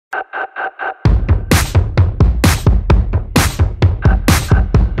Hello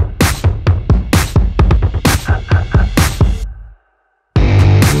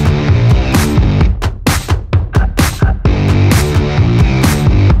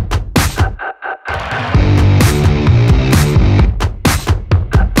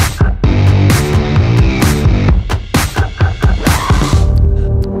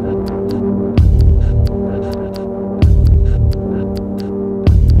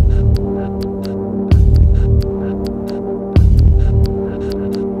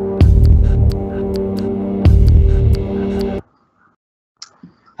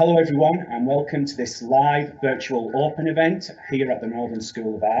everyone and welcome to this live virtual open event here at the Northern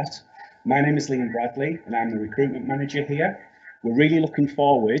School of Art. My name is Liam Bradley and I'm the recruitment manager here. We're really looking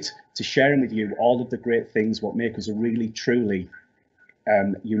forward to sharing with you all of the great things what make us a really truly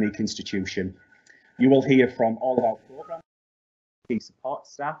unique institution. You will hear from all of our programme, key support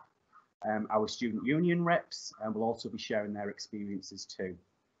staff, our student union reps, and we'll also be sharing their experiences too.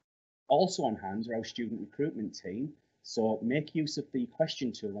 Also on hand are our student recruitment team. So make use of the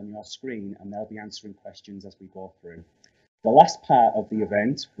question tool on your screen and they'll be answering questions as we go through. The last part of the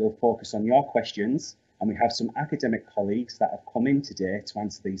event will focus on your questions and we have some academic colleagues that have come in today to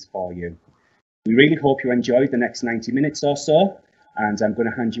answer these for you. We really hope you enjoyed the next 90 minutes or so and I'm going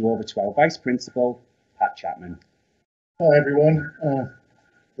to hand you over to our Vice Principal, Pat Chapman. Hi everyone,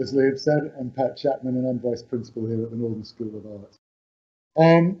 as Liam said, I'm Pat Chapman and I'm Vice Principal here at the Northern School of Art.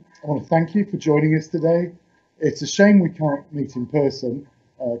 I want to thank you for joining us today. It's a shame we can't meet in person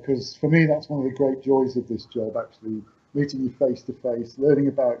because for me that's one of the great joys of this job, actually meeting you face to face, learning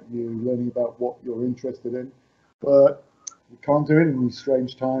about you, learning about what you're interested in. But we can't do it in these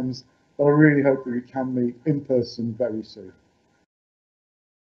strange times, but I really hope that we can meet in person very soon.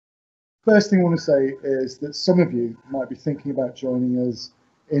 First thing I want to say is that some of you might be thinking about joining us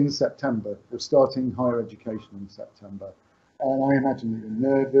in September. We're starting higher education in September. And I imagine that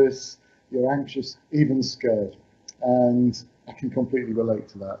you're nervous, you're anxious, even scared, and I can completely relate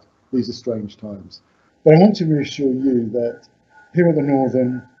to that. These are strange times. But I want to reassure you that here at the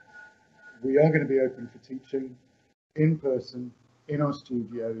Northern, we are going to be open for teaching in person, in our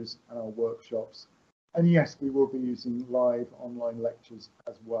studios and our workshops. And yes, we will be using live online lectures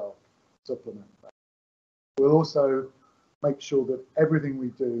as well to supplement that. We'll also make sure that everything we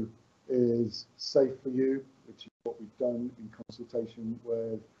do is safe for you, which is what we've done in consultation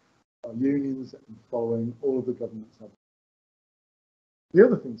with our unions and following all of the government's advice. The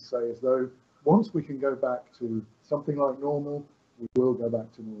other thing to say is, though, once we can go back to something like normal, we will go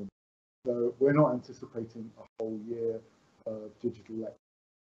back to normal. So we're not anticipating a whole year of digital lecture.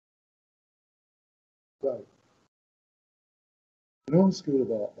 So, the Northern School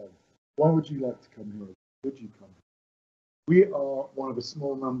of Art, then, why would you like to come here? Would you come here? We are one of a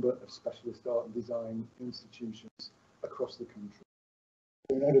small number of specialist art and design institutions across the country.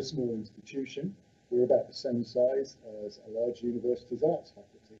 We're not a small institution. We're about the same size as a large university's arts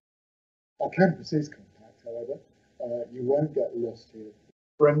faculty. Our campus is compact, however. You won't get lost here.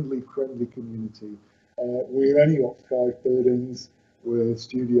 Friendly community. We've only got 5 buildings with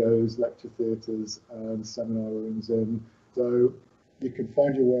studios, lecture theatres and seminar rooms in. So you can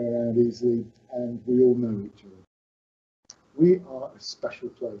find your way around easily and we all know each other. We are a special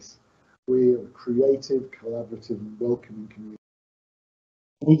place. We are a creative, collaborative and welcoming community.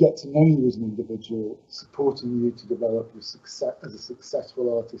 We get to know you as an individual, supporting you to develop your success as a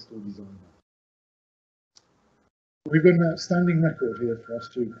successful artist or designer. We've got an outstanding record here for our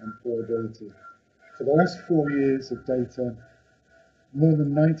student employability. For the last 4 years of data, more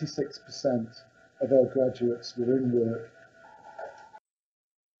than 96% of our graduates were in work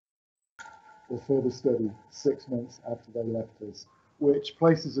or further study 6 months after they left us, which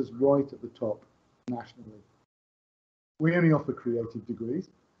places us right at the top nationally. We only offer creative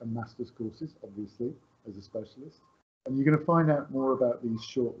degrees and master's courses, obviously, as a specialist, and you're going to find out more about these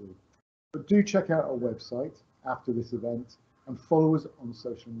shortly. But do check out our website after this event and follow us on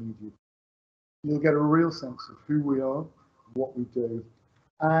social media. You'll get a real sense of who we are, what we do,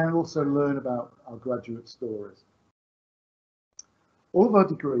 and also learn about our graduate stories. All of our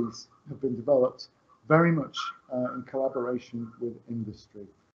degrees have been developed very much in collaboration with industry,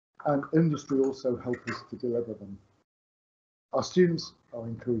 and industry also help us to deliver them. Our students are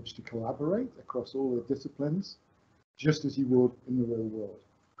encouraged to collaborate across all the disciplines, just as you would in the real world.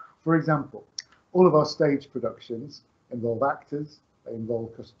 For example, all of our stage productions involve actors, they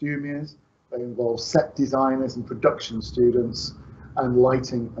involve costumiers, they involve set designers and production students, and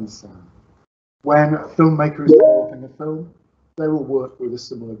lighting and sound. When a filmmaker is developing a film, they will work with a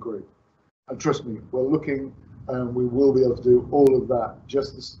similar group. And trust me, we're looking and we will be able to do all of that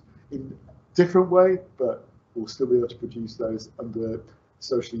just in a different way, but we'll still be able to produce those under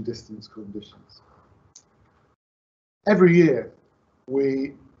socially distanced conditions. Every year,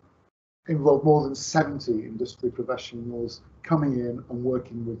 we involve more than 70 industry professionals coming in and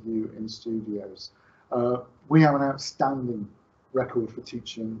working with you in studios. We have an outstanding record for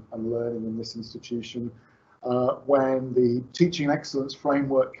teaching and learning in this institution. When the Teaching Excellence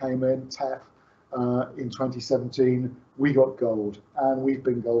Framework came in, TEF, in 2017, we got gold, and we've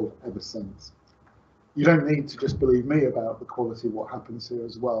been gold ever since. You don't need to just believe me about the quality of what happens here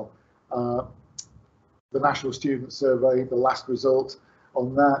as well. The National Student Survey, the last result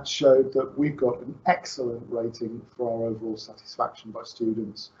on that, showed that we've got an excellent rating for our overall satisfaction by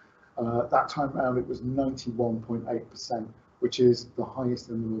students. That time around it was 91.8%, which is the highest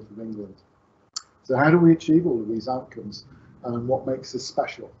in the north of England. So how do we achieve all of these outcomes, and what makes us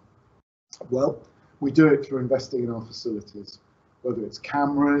special? Well, we do it through investing in our facilities, whether it's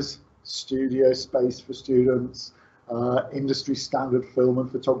cameras, studio space for students, industry standard film and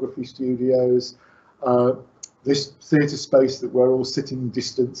photography studios, this theatre space that we're all sitting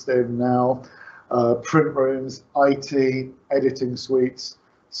distanced in now, print rooms, IT, editing suites,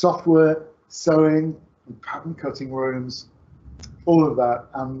 software, sewing, and pattern cutting rooms. All of that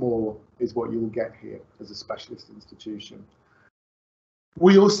and more is what you will get here as a specialist institution.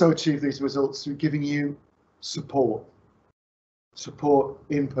 We also achieve these results through giving you support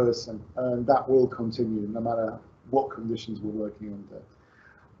in person, and that will continue no matter what conditions we're working under.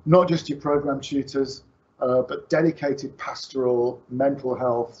 Not just your program tutors, but dedicated pastoral mental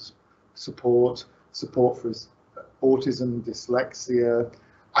health support for autism, dyslexia,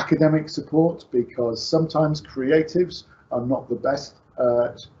 academic support, because sometimes creatives are not the best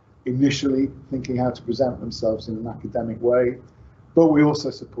at initially thinking how to present themselves in an academic way, but we also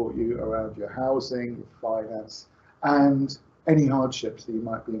support you around your housing, your finance, and any hardships that you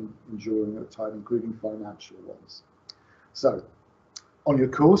might be enduring at the time, including financial ones. So on your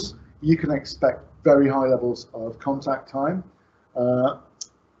course, you can expect very high levels of contact time,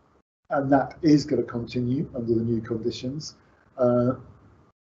 and that is going to continue under the new conditions.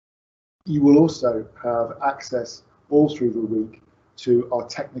 You will also have access all through the week to our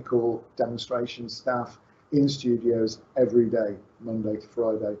technical demonstration staff in studios every day, Monday to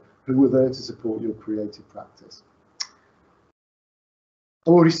Friday, who are there to support your creative practice.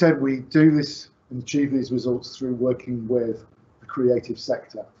 I've already said we do this and achieve these results through working with the creative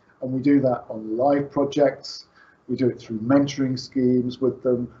sector, and we do that on live projects. We do it through mentoring schemes with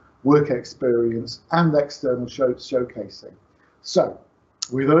them, work experience, and external showcasing. So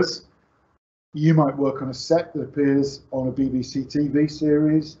with us, you might work on a set that appears on a BBC TV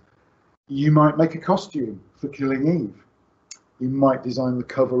series. You might make a costume for Killing Eve. You might design the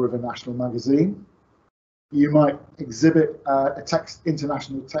cover of a national magazine. You might exhibit at a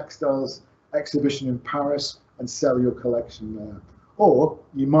international textiles exhibition in Paris and sell your collection there. Or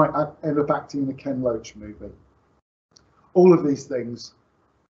you might end up acting in a Ken Loach movie. All of these things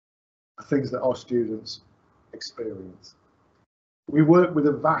are things that our students experience. We work with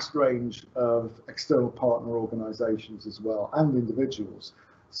a vast range of external partner organisations as well, and individuals.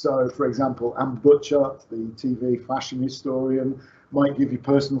 So, for example, Anne Butcher, the TV fashion historian, might give you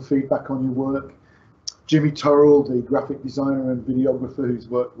personal feedback on your work. Jimmy Turrell, the graphic designer and videographer who's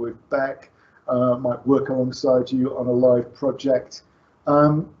worked with Beck, might work alongside you on a live project.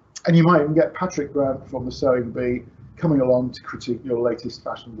 And you might even get Patrick Grant from the Sewing Bee coming along to critique your latest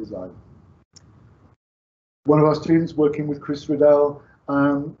fashion design. One of our students working with Chris Riddell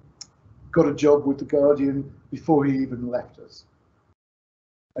got a job with The Guardian before he even left us,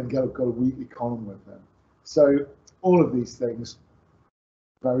 and got a weekly column with them. So all of these things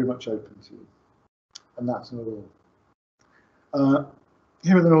very much open to you, and that's not all.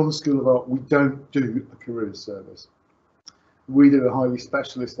 Here at the Northern School of Art, we don't do a career service. We do a highly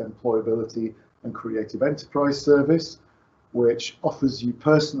specialist employability and creative enterprise service, which offers you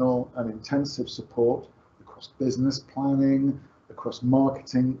personal and intensive support across business planning, across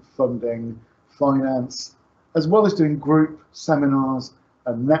marketing, funding, finance, as well as doing group seminars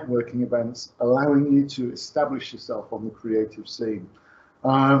and networking events, allowing you to establish yourself on the creative scene.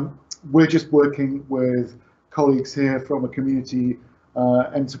 We're just working with colleagues here from a community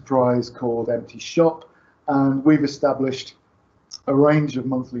enterprise called Empty Shop, and we've established a range of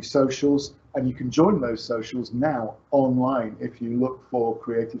monthly socials, and you can join those socials now online if you look for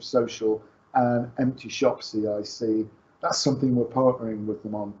Creative Social and Empty Shop CIC. That's something we're partnering with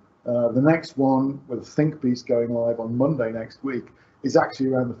them on. The next one, with Think Piece going live on Monday next week, is actually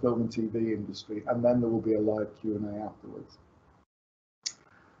around the film and TV industry, and then there will be a live Q&A afterwards.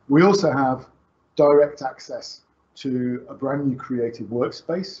 We also have direct access to a brand new creative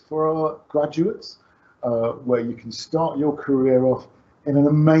workspace for our graduates, where you can start your career off in an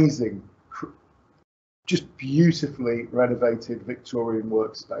amazing, just beautifully renovated Victorian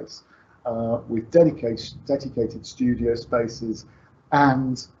workspace with dedicated studio spaces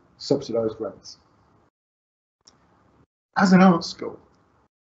and subsidised rents. As an art school,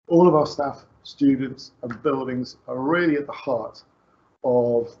 all of our staff, students and buildings are really at the heart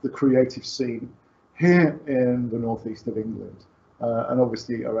of the creative scene here in the northeast of England, and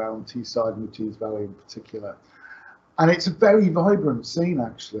obviously around Teesside and the Tees Valley in particular. And it's a very vibrant scene,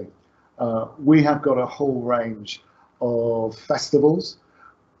 actually. We have got a whole range of festivals,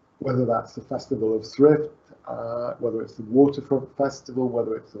 whether that's the Festival of Thrift, whether it's the Waterfront Festival,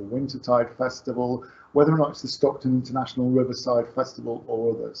 whether it's the Wintertide Festival, whether or not it's the Stockton International Riverside Festival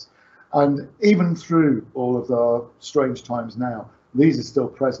or others. And even through all of the strange times now, these are still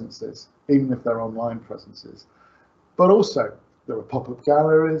presences, even if they're online presences. But also, there are pop-up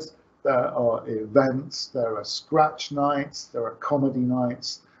galleries, there are events, there are scratch nights, there are comedy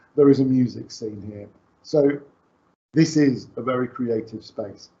nights, there is a music scene here. So this is a very creative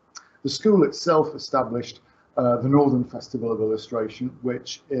space. The school itself established the Northern Festival of Illustration,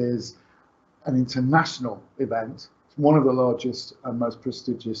 which is an international event. It's one of the largest and most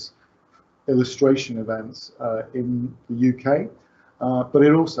prestigious illustration events in the UK, but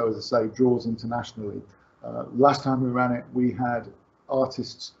it also, as I say, draws internationally. Last time we ran it, we had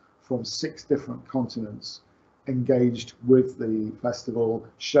artists from 6 different continents engaged with the festival,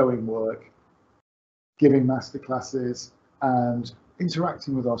 showing work, giving masterclasses and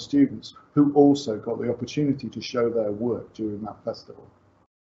interacting with our students, who also got the opportunity to show their work during that festival.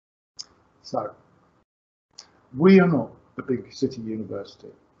 So, we are not a big city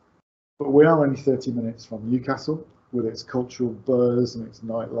university, but we are only 30 minutes from Newcastle with its cultural buzz and its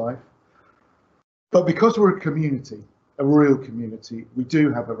nightlife. But because we're a community, a real community, we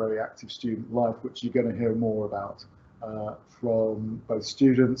do have a very active student life, which you're going to hear more about from both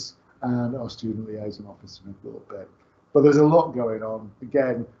students and our student liaison officer in a little bit. But there's a lot going on.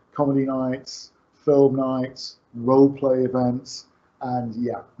 Again, comedy nights, film nights, role play events, and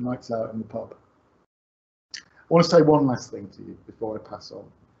yeah, nights out in the pub. I want to say one last thing to you before I pass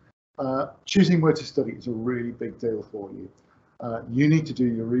on. Choosing where to study is a really big deal for you. You need to do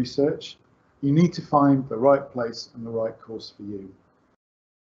your research. You need to find the right place and the right course for you.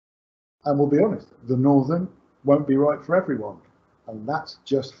 And we'll be honest, the Northern won't be right for everyone, and that's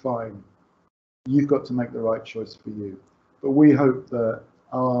just fine. You've got to make the right choice for you. But we hope that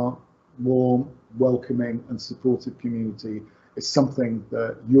our warm, welcoming and supportive community is something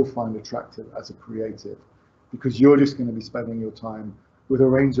that you'll find attractive as a creative, because you're just going to be spending your time with a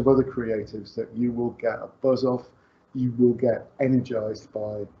range of other creatives that you will get a buzz off, you will get energized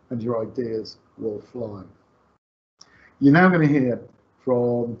by, and your ideas will fly. You're now going to hear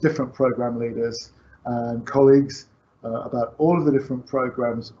from different program leaders and colleagues about all of the different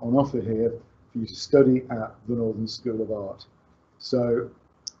programs on offer here for you to study at the Northern School of Art. So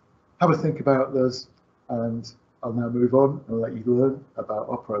have a think about this, and I'll now move on and let you learn about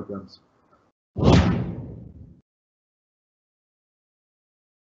our programs.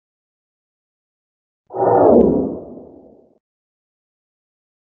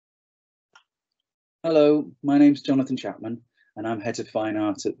 Hello, my name's Jonathan Chapman and I'm Head of Fine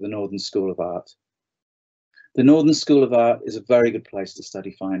Art at the Northern School of Art. The Northern School of Art is a very good place to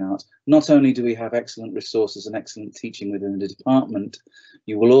study fine art. Not only do we have excellent resources and excellent teaching within the department,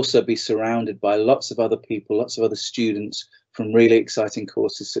 you will also be surrounded by lots of other people, lots of other students from really exciting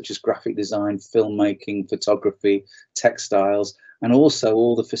courses such as graphic design, filmmaking, photography, textiles, and also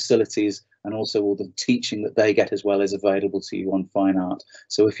all the facilities and also all the teaching that they get as well is available to you on fine art.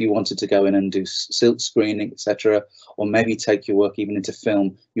 So if you wanted to go in and do silk screening, etc., or maybe take your work even into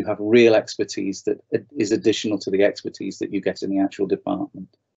film, you have real expertise that is additional to the expertise that you get in the actual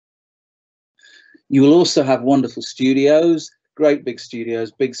department. You will also have wonderful studios, great big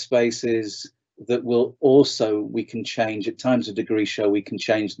studios, big spaces that will also, we can change at times of degree show, we can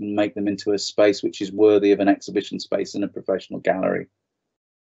change them and make them into a space which is worthy of an exhibition space in a professional gallery.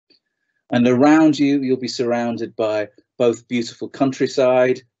 And around you, you'll be surrounded by both beautiful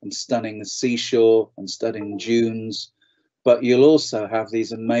countryside and stunning seashore and stunning dunes, but you'll also have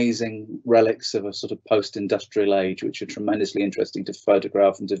these amazing relics of a sort of post-industrial age, which are tremendously interesting to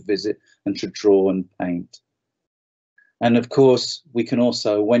photograph and to visit and to draw and paint. And of course, we can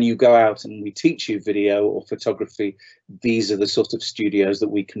also, when you go out and we teach you video or photography, these are the sort of studios that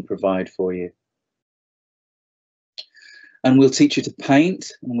we can provide for you. And we'll teach you to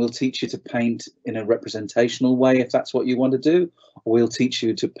paint, and we'll teach you to paint in a representational way if that's what you want to do, or we'll teach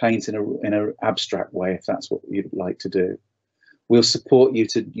you to paint in an abstract way if that's what you'd like to do. We'll support you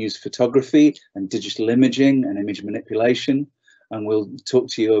to use photography and digital imaging and image manipulation, and we'll talk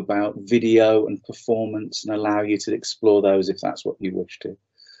to you about video and performance and allow you to explore those if that's what you wish to.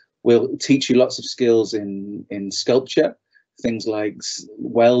 We'll teach you lots of skills in sculpture, things like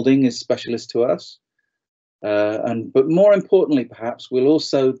welding is specialist to us. But more importantly, perhaps, we'll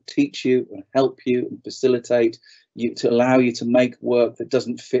also teach you and help you and facilitate you to allow you to make work that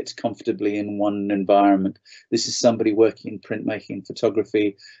doesn't fit comfortably in one environment. This is somebody working in printmaking and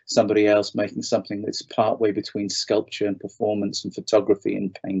photography, somebody else making something that's partway between sculpture and performance and photography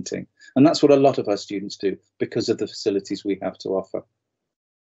and painting. And that's what a lot of our students do because of the facilities we have to offer.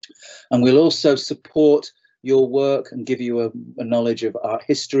 And we'll also support your work and give you a knowledge of art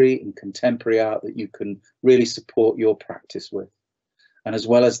history and contemporary art that you can really support your practice with. And as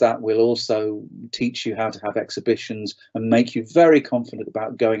well as that, we'll also teach you how to have exhibitions and make you very confident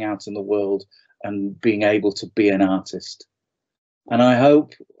about going out in the world and being able to be an artist. And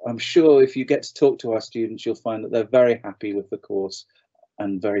I'm sure if you get to talk to our students, you'll find that they're very happy with the course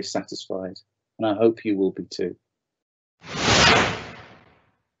and very satisfied. And I hope you will be too.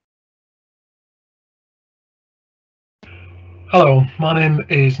 Hello, my name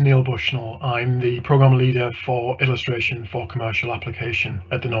is Neil Bushnell. I'm the Programme Leader for Illustration for Commercial Application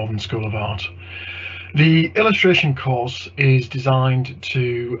at the Northern School of Art. The illustration course is designed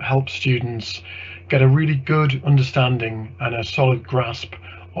to help students get a really good understanding and a solid grasp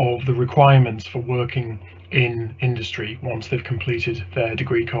of the requirements for working in industry once they've completed their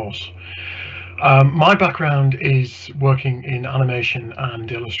degree course. My background is working in animation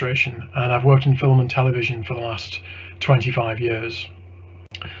and illustration, and I've worked in film and television for the last 25 years.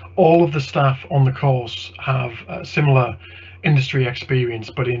 All of the staff on the course have similar industry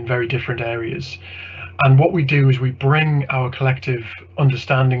experience, but in very different areas. And what we do is we bring our collective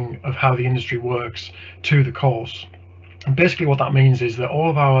understanding of how the industry works to the course. And basically what that means is that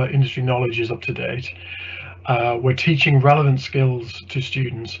all of our industry knowledge is up to date. We're teaching relevant skills to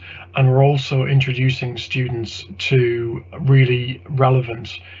students, and we're also introducing students to really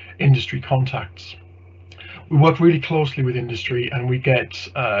relevant industry contacts. We work really closely with industry, and we get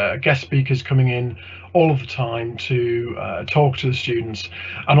guest speakers coming in all of the time to talk to the students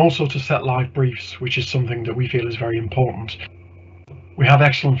and also to set live briefs, which is something that we feel is very important. We have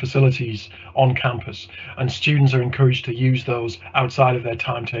excellent facilities on campus, and students are encouraged to use those outside of their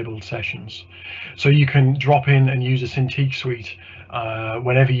timetabled sessions. So you can drop in and use a Cintiq suite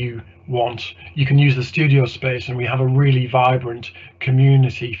whenever you want. You can use the studio space, and we have a really vibrant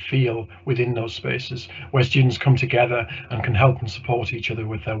community feel within those spaces where students come together and can help and support each other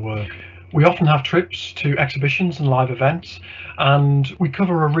with their work. We often have trips to exhibitions and live events, and we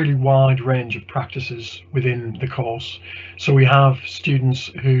cover a really wide range of practices within the course. So we have students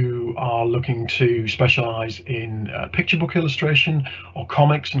who are looking to specialise in picture book illustration or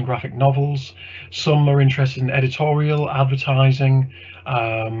comics and graphic novels. Some are interested in editorial, advertising,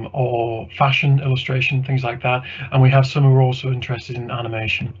 or fashion illustration, things like that. And we have some who are also interested in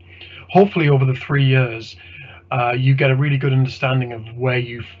animation. Hopefully over the 3 years, you get a really good understanding of where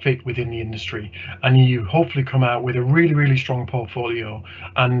you fit within the industry, and you hopefully come out with a really strong portfolio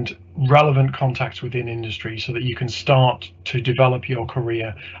and relevant contacts within industry so that you can start to develop your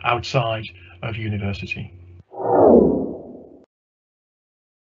career outside of university.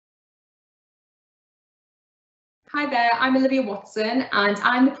 Hi there, I'm Olivia Watson, and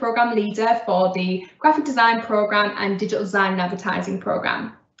I'm the Programme Leader for the Graphic Design Programme and Digital Design and Advertising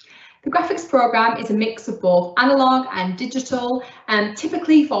Programme. The graphics programme is a mix of both analogue and digital,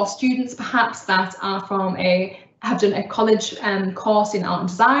 typically for students perhaps that are have done a college course in art and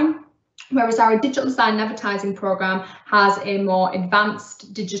design, whereas our digital design and advertising programme has a more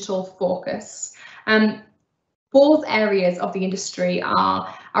advanced digital focus. Both areas of the industry are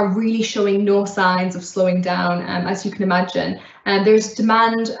really showing no signs of slowing down, as you can imagine. And there's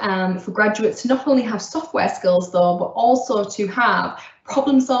demand for graduates to not only have software skills though, but also to have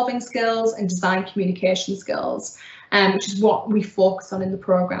problem-solving skills and design communication skills, which is what we focus on in the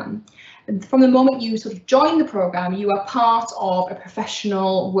programme. And from the moment you sort of join the programme, you are part of a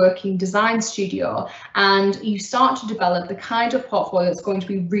professional working design studio, and you start to develop the kind of portfolio that's going to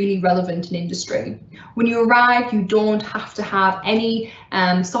be really relevant in industry. When you arrive, you don't have to have any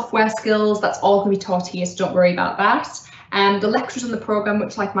software skills. That's all going to be taught here, so don't worry about that. The lecturers on the programme,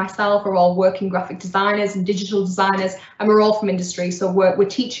 which like myself are all working graphic designers and digital designers, and we're all from industry, so we're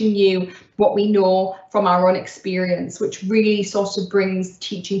teaching you what we know from our own experience, which really sort of brings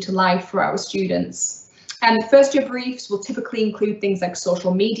teaching to life for our students. First year briefs will typically include things like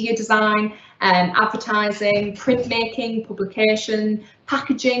social media design, advertising, printmaking, publication,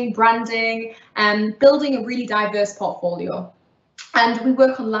 packaging, branding, and building a really diverse portfolio. And we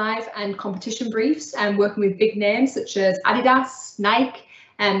work on live and competition briefs and working with big names such as Adidas, Nike,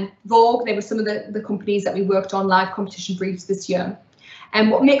 and Vogue. They were some of the companies that we worked on live competition briefs this year. And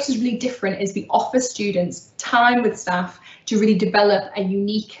what makes us really different is we offer students time with staff to really develop a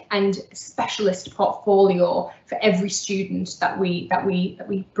unique and specialist portfolio for every student that we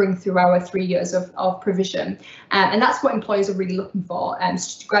bring through our 3 years of provision. And that's what employers are really looking for,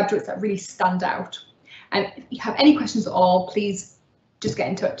 graduates that really stand out. And if you have any questions at all, please just get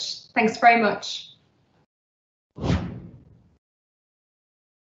in touch. Thanks very much.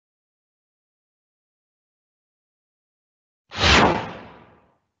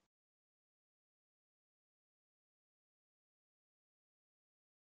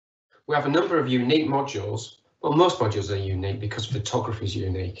 We have a number of unique modules. Well, most modules are unique because photography is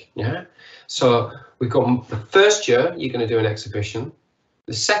unique. Yeah. So we've got the first year, you're going to do an exhibition.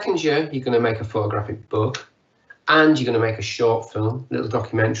 The second year, you're going to make a photographic book, and you're going to make a short film, little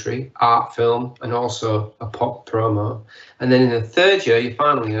documentary, art film, and also a pop promo. And then in the third year, your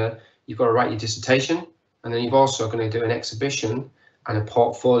final year, you've got to write your dissertation, and then you've also going to do an exhibition and a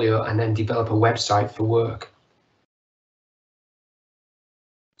portfolio, and then develop a website for work.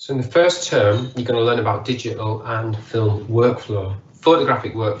 So in the first term, you're going to learn about digital and film workflow,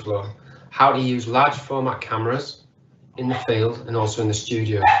 photographic workflow, how to use large format cameras in the field and also in the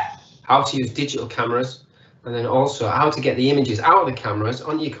studio, how to use digital cameras, and then also how to get the images out of the cameras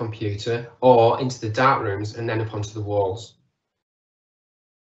onto your computer or into the dark rooms and then up onto the walls.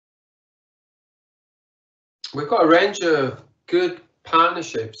 We've got a range of good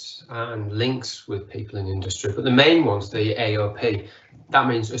partnerships and links with people in the industry, but the main one's the AOP. That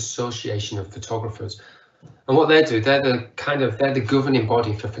means Association of Photographers. And what they do, they're the governing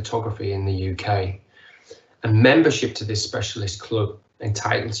body for photography in the UK. And membership to this specialist club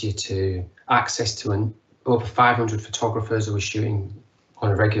entitles you to access to over 500 photographers who are shooting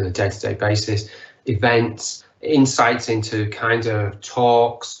on a regular day-to-day basis, events, insights into kind of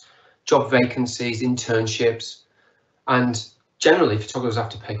talks, job vacancies, internships, and generally photographers have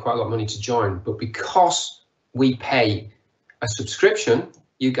to pay quite a lot of money to join, but because we pay a subscription,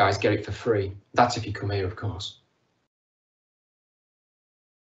 you guys get it for free. That's if you come here, of course.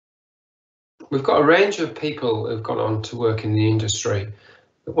 We've got a range of people who've gone on to work in the industry.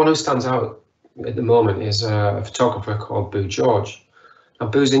 The one who stands out at the moment is a photographer called Boo George. Now,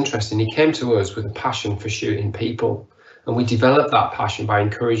 Boo's interesting. He came to us with a passion for shooting people, and we developed that passion by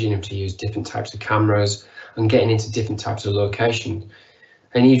encouraging him to use different types of cameras and getting into different types of locations.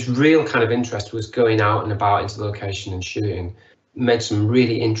 And his real kind of interest was going out and about into location and shooting, made some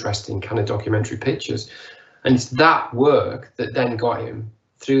really interesting kind of documentary pictures. And it's that work that then got him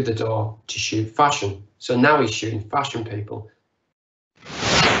through the door to shoot fashion. So now he's shooting fashion people.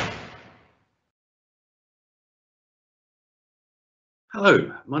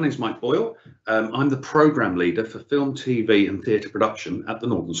 Hello, my name's Mike Boyle. I'm the programme leader for film, TV and theatre production at the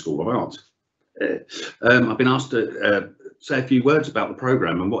Northern School of Art. I've been asked to say a few words about the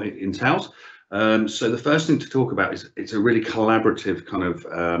programme and what it entails. So the first thing to talk about is it's a really collaborative kind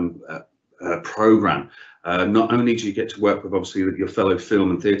of programme. Not only do you get to work with obviously your fellow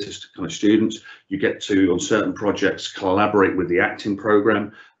film and theatre kind of students, you get to, on certain projects, collaborate with the acting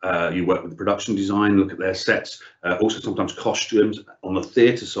programme. You work with the production design, look at their sets, also sometimes costumes. On the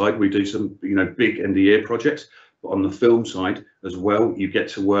theatre side, we do some, big end of year projects. But on the film side as well, you get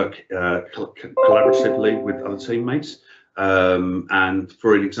to work collaboratively with other teammates. And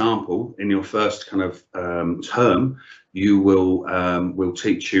for an example, in your first kind of term, you will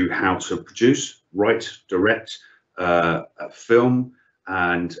teach you how to produce, write, direct, film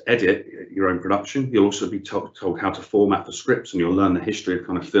and edit your own production. You'll also be told how to format the scripts, and you'll learn the history of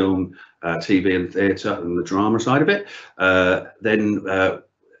kind of film, TV and theatre and the drama side of it. Then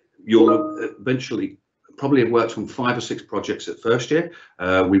you'll eventually probably have worked on 5 or 6 projects at first year.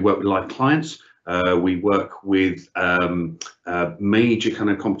 We work with live clients. We work with major kind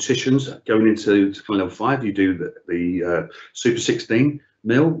of competitions. Going into kind of level 5, you do the Super 16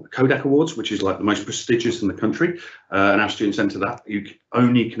 mil Kodak Awards, which is like the most prestigious in the country. And our students enter that. You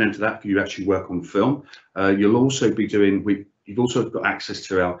only can enter that if you actually work on film. You'll also be doing, you've also got access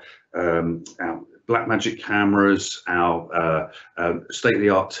to our Blackmagic cameras, our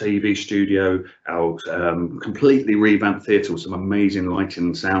state-of-the-art TV studio, our completely revamped theatre with some amazing lighting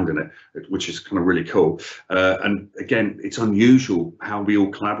and sound in it, which is kind of really cool. And again, it's unusual how we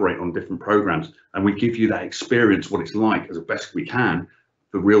all collaborate on different programs, and we give you that experience, what it's like as best we can,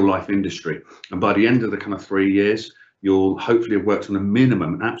 for real life industry. And by the end of the kind of 3 years, you'll hopefully have worked on a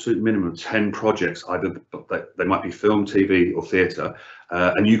minimum, absolute minimum of 10 projects, either they might be film, TV or theatre,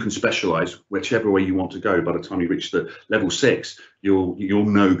 and you can specialise whichever way you want to go. By the time you reach the level 6, you'll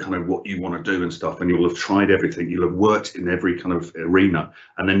know kind of what you want to do and stuff, and you'll have tried everything, you'll have worked in every kind of arena,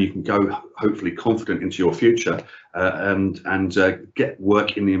 and then you can go hopefully confident into your future and get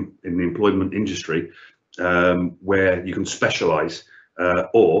work in the employment industry where you can specialise,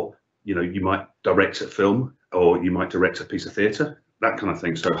 or you might direct a film, or you might direct a piece of theatre, that kind of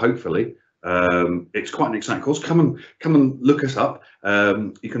thing. So hopefully it's quite an exciting course. Come and look us up.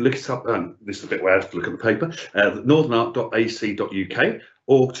 You can look us up, this is a bit where I have to look at the paper, northernart.ac.uk,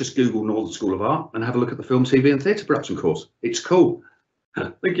 or just Google Northern School of Art and have a look at the film, TV and theatre production course. It's cool.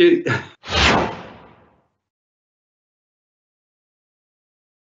 Thank you.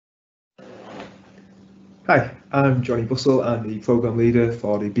 Hi, I'm Johnny Bussell. I'm the programme leader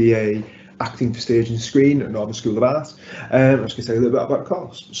for the BA Acting for Stage and Screen at Northern School of Art. I'm just going to say a little bit about the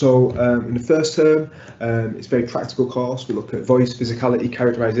course. So in the first term, it's a very practical course. We look at voice, physicality,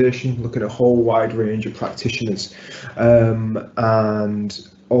 characterisation, looking at a whole wide range of practitioners. And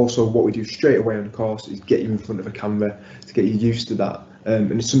also what we do straight away on the course is get you in front of a camera to get you used to that.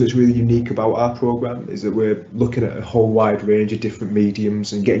 And it's something that's really unique about our programme is that we're looking at a whole wide range of different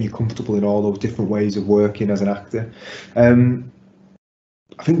mediums and getting you comfortable in all those different ways of working as an actor.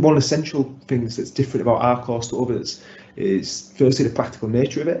 I think one essential things that's different about our course to others is firstly the practical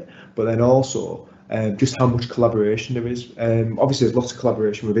nature of it, but then also just how much collaboration there is. Obviously there's lots of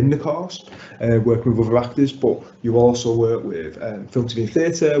collaboration within the course, working with other actors, but you also work with film, TV and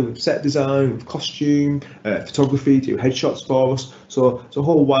theatre, with set design, with costume, photography, do headshots for us. So it's a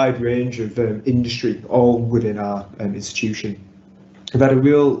whole wide range of industry all within our institution. We've had a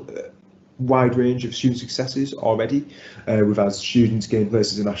real wide range of student successes already. We've had students gain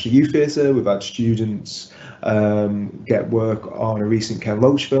places in National Youth Theatre, we've had students get work on a recent Ken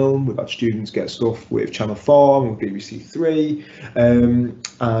Loach film, we've had students get stuff with Channel 4 and BBC 3,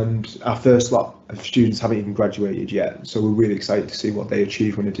 and our first lot of students haven't even graduated yet, so we're really excited to see what they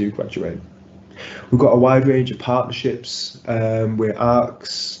achieve when they do graduate. We've got a wide range of partnerships with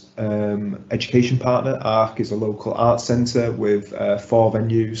ARC's education partner. ARC is a local arts centre with 4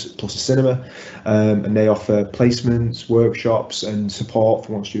 venues plus a cinema, and they offer placements, workshops and support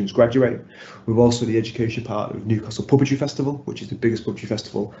for when students graduate. We're also the education partner of Newcastle Puppetry Festival, which is the biggest puppetry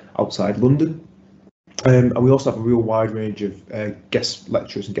festival outside London. And we also have a real wide range of guest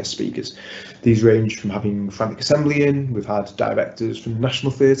lecturers and guest speakers. These range from having Frantic Assembly in, we've had directors from the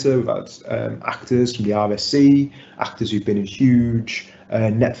National Theatre, we've had actors from the RSC, actors who've been in huge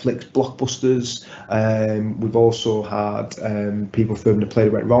Netflix blockbusters. We've also had people from The Play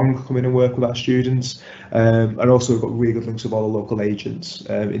That Went Wrong come in and work with our students. And also we've got really good links with all the local agents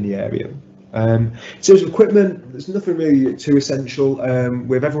in the area. In terms of equipment, there's nothing really too essential.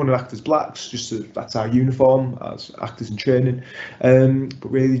 We have everyone in Actors Blacks, that's our uniform as actors in training.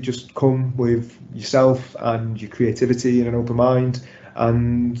 But really just come with yourself and your creativity and an open mind,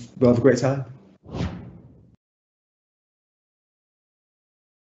 and we'll have a great time.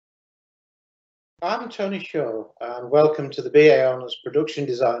 I'm Tony Shaw, and welcome to the BA Honours Production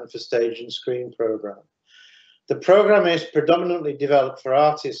Design for Stage and Screen programme. The programme is predominantly developed for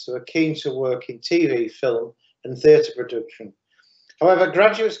artists who are keen to work in TV, film and theatre production. However,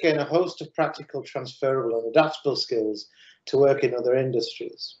 graduates gain a host of practical, transferable and adaptable skills to work in other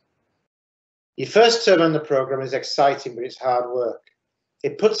industries. Your first term on the programme is exciting, but it's hard work.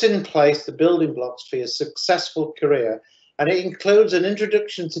 It puts in place the building blocks for your successful career, and it includes an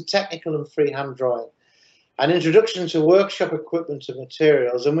introduction to technical and freehand drawing, an introduction to workshop equipment and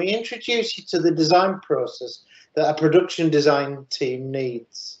materials, and we introduce you to the design process that a production design team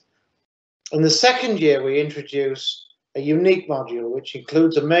needs. In the second year, we introduce a unique module which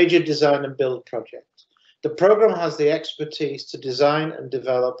includes a major design and build project. The programme has the expertise to design and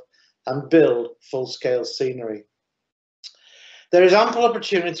develop and build full-scale scenery. There is ample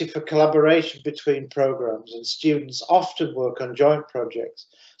opportunity for collaboration between programmes, and students often work on joint projects,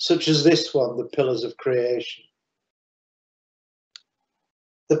 such as this one, The Pillars of Creation.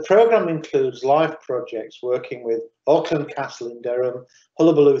 The programme includes live projects working with Auckland Castle in Durham,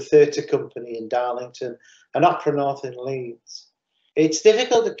 Hullabaloo Theatre Company in Darlington, and Opera North in Leeds. It's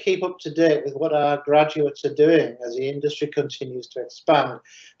difficult to keep up to date with what our graduates are doing as the industry continues to expand,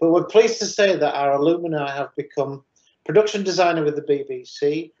 but we're pleased to say that our alumni have become production designer with the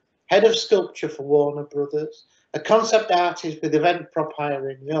BBC, head of sculpture for Warner Brothers, a concept artist with Event Prop Hire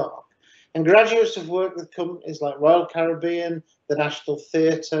in York, and graduates have worked with companies like Royal Caribbean, the National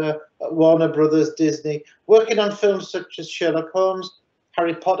Theatre, Warner Brothers, Disney, working on films such as Sherlock Holmes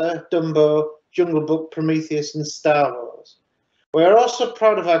Harry Potter, Dumbo, Jungle Book, Prometheus and Star Wars. We are also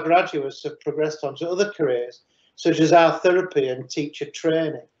proud of our graduates who have progressed onto other careers, such as art therapy and teacher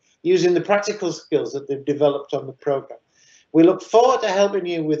training, using the practical skills that they've developed on the programme. We look forward to helping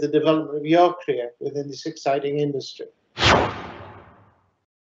you with the development of your career within this exciting industry.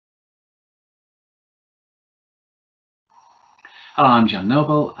 Hello, I'm John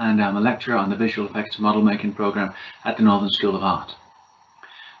Noble and I'm a lecturer on the Visual Effects Model Making programme at the Northern School of Art.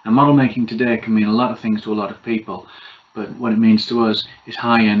 Now, model making today can mean a lot of things to a lot of people, but what it means to us is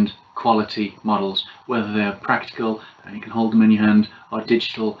high-end quality models, whether they're practical and you can hold them in your hand, or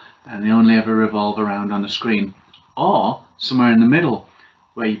digital and they only ever revolve around on the screen, or somewhere in the middle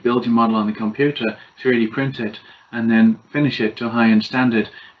where you build your model on the computer, 3D print it and then finish it to a high-end standard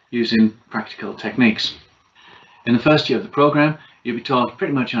using practical techniques. In the first year of the programme, you'll be taught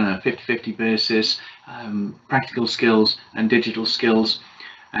pretty much on a 50-50 basis, practical skills and digital skills,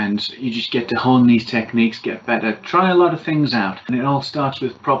 and you just get to hone these techniques, get better, try a lot of things out, and it all starts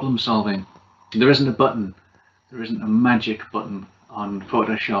with problem solving. There isn't a button, there isn't a magic button on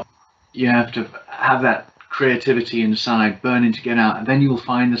Photoshop. You have to have that creativity inside burning to get out, and then you'll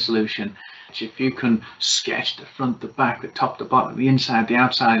find the solution. If you can sketch the front, the back, the top, the bottom, the inside, the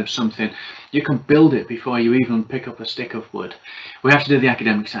outside of something, you can build it before you even pick up a stick of wood. We have to do the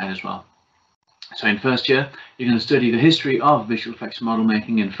academic side as well. So in first year, you're going to study the history of visual effects model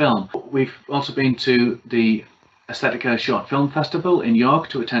making in film. We've also been to the Aesthetica Short Film Festival in York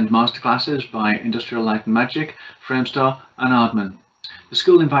to attend masterclasses by Industrial Light and Magic, Framestore and Aardman. The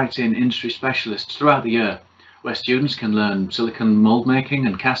school invites in industry specialists throughout the year, where students can learn silicone mold making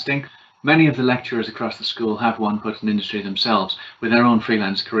and casting. Many of the lecturers across the school have one foot in industry themselves with their own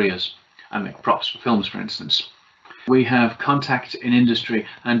freelance careers and make props for films, for instance. We have contact in industry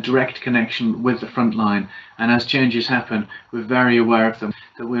and direct connection with the front line, and as changes happen, we're very aware of them,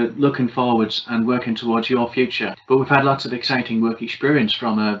 that we're looking forwards and working towards your future. But we've had lots of exciting work experience,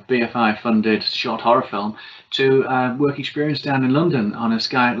 from a BFI funded short horror film to work experience down in London on a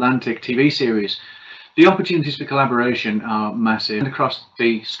Sky Atlantic TV series. The opportunities for collaboration are massive. And across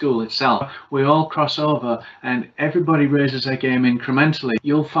the school itself, we all cross over and everybody raises their game incrementally.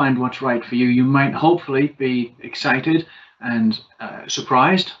 You'll find what's right for you. You might hopefully be excited and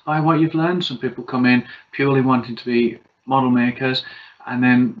surprised by what you've learned. Some people come in purely wanting to be model makers, and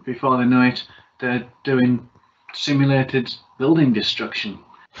then before they know it, they're doing simulated building destruction.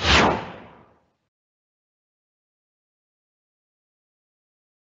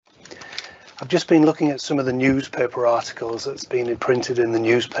 I've just been looking at some of the newspaper articles that's been printed in the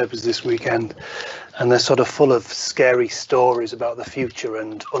newspapers this weekend, and they're sort of full of scary stories about the future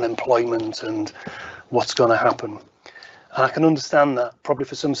and unemployment and what's going to happen. And I can understand that probably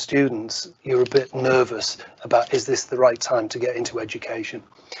for some students you're a bit nervous about, is this the right time to get into education?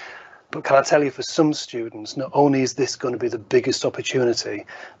 But can I tell you, for some students, not only is this going to be the biggest opportunity,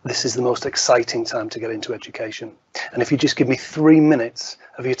 this is the most exciting time to get into education. And if you just give me 3 minutes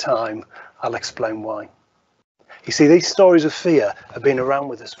of your time, I'll explain why. You see, these stories of fear have been around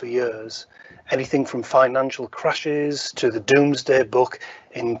with us for years. Anything from financial crashes to the Doomsday Book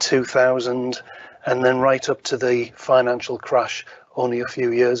in 2000, and then right up to the financial crash only a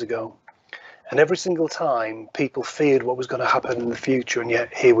few years ago. And every single time people feared what was going to happen in the future, and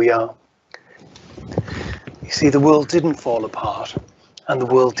yet here we are. You see, the world didn't fall apart and the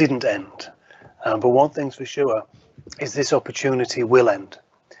world didn't end. But one thing's for sure is this opportunity will end.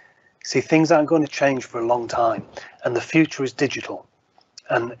 See, things aren't going to change for a long time, and the future is digital.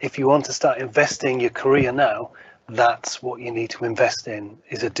 And if you want to start investing your career now, that's what you need to invest in,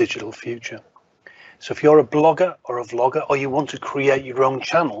 is a digital future. So if you're a blogger or a vlogger, or you want to create your own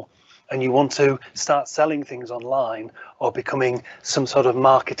channel and you want to start selling things online or becoming some sort of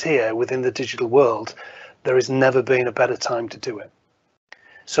marketeer within the digital world, there has never been a better time to do it.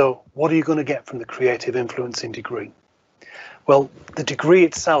 So what are you going to get from the creative influencing degree? Well, the degree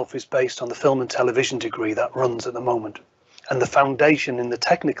itself is based on the film and television degree that runs at the moment, and the foundation in the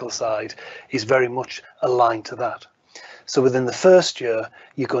technical side is very much aligned to that. So within the first year,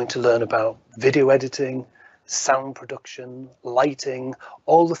 you're going to learn about video editing, sound production, lighting,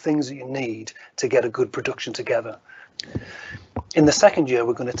 all the things that you need to get a good production together. In the second year,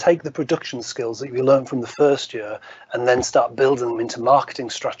 we're going to take the production skills that you learned from the first year and then start building them into marketing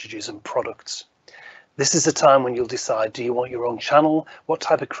strategies and products. This is the time when you'll decide, do you want your own channel? What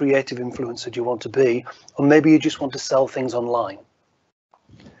type of creative influencer do you want to be? Or maybe you just want to sell things online.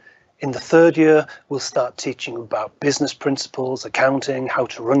 In the third year, we'll start teaching about business principles, accounting, how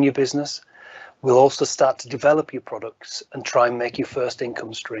to run your business. We'll also start to develop your products and try and make your first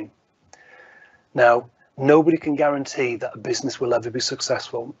income stream. Now, Nobody can guarantee that a business will ever be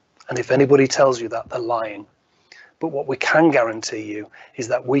successful. And if anybody tells you that, they're lying. But what we can guarantee you is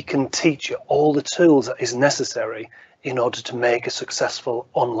that we can teach you all the tools that is necessary in order to make a successful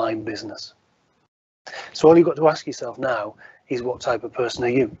online business. So all you've got to ask yourself now is, what type of person are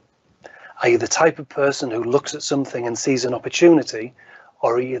you? Are you the type of person who looks at something and sees an opportunity,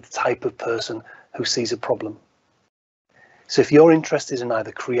 or are you the type of person who sees a problem? So if you're interested in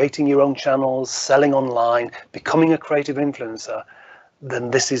either creating your own channels, selling online, becoming a creative influencer,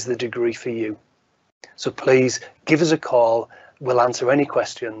 then this is the degree for you. So please give us a call. We'll answer any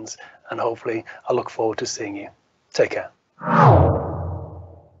questions, and hopefully I look forward to seeing you. Take care.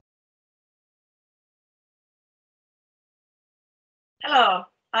 Hello,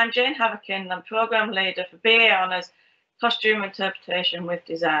 I'm Jane Haverkin. I'm Programme Leader for BA Honours Costume Interpretation with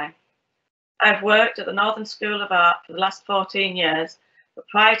Design. I've worked at the Northern School of Art for the last 14 years, but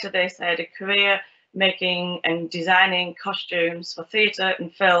prior to this I had a career making and designing costumes for theatre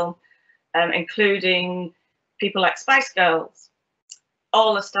and film, including people like Spice Girls.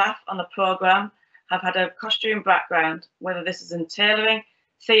 All the staff on the programme have had a costume background, whether this is in tailoring,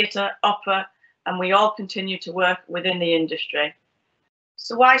 theatre, opera, and we all continue to work within the industry.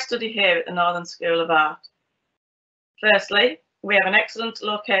 So why study here at the Northern School of Art? Firstly, we have an excellent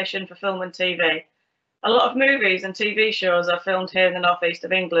location for film and TV. A lot of movies and TV shows are filmed here in the northeast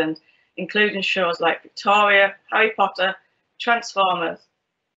of England, including shows like Victoria, Harry Potter, Transformers.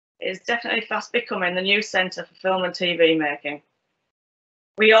 It is definitely fast becoming the new centre for film and TV making.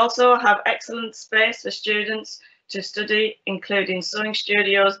 We also have excellent space for students to study, including sewing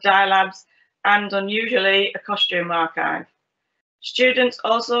studios, dye labs, and unusually a costume archive. Students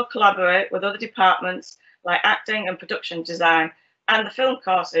also collaborate with other departments like acting and production design and the film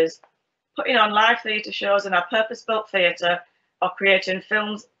courses, putting on live theatre shows in our purpose-built theatre or creating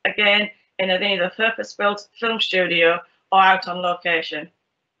films again in either purpose-built film studio or out on location.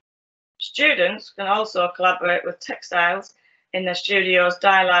 Students can also collaborate with Textiles in their studios,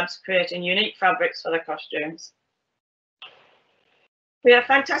 dye labs, creating unique fabrics for their costumes. We have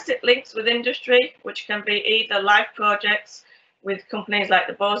fantastic links with industry, which can be either live projects with companies like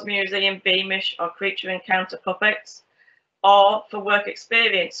the Bose Museum, Beamish or Creature Encounter Puppets, or for work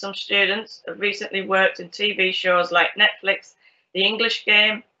experience. Some students have recently worked in TV shows like Netflix, The English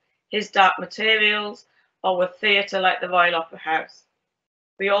Game, His Dark Materials, or with theatre like the Royal Opera House.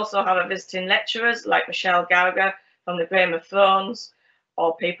 We also have visiting lecturers like Michelle Gallagher from the Game of Thrones,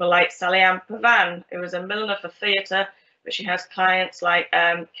 or people like Sally Ann Pavan, who is a milliner for theatre, but she has clients like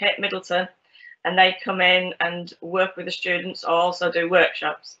Kate Middleton, and they come in and work with the students or also do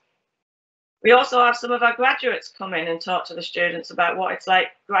workshops. We also have some of our graduates come in and talk to the students about what it's like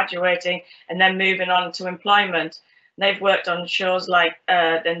graduating and then moving on to employment. They've worked on shows like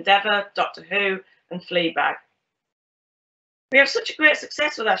The Endeavour, Doctor Who, and Fleabag. We have such a great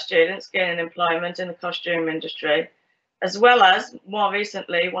success with our students gaining employment in the costume industry, as well as, more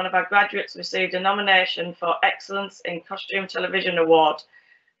recently, one of our graduates received a nomination for Excellence in Costume Television Award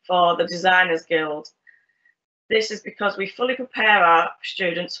for the Designers Guild. This is because we fully prepare our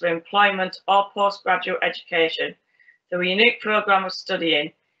students for employment or postgraduate education through a unique programme of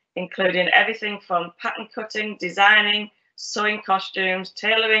studying, including everything from pattern cutting, designing, sewing costumes,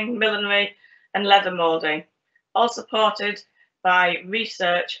 tailoring, millinery, and leather moulding, all supported by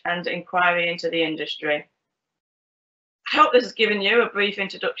research and inquiry into the industry. I hope this has given you a brief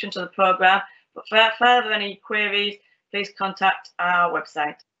introduction to the programme, but for further any queries, please contact our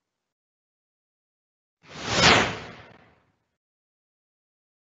website.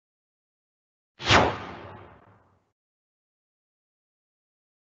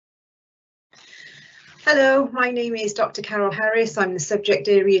 Hello, my name is Dr. Carol Harris. I'm the subject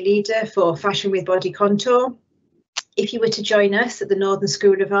area leader for Fashion with Body Contour. If you were to join us at the Northern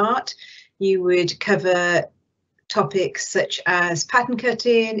School of Art, you would cover topics such as pattern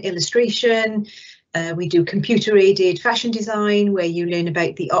cutting, illustration. We do computer aided fashion design, where you learn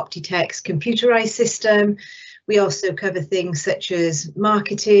about the Optitex computerized system. We also cover things such as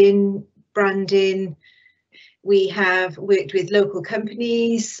marketing, branding. We have worked with local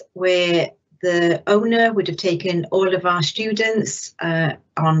companies where the owner would have taken all of our students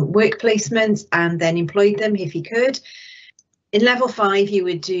on work placements and then employed them if he could. In level 5,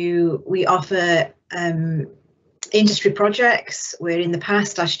 we offer industry projects where in the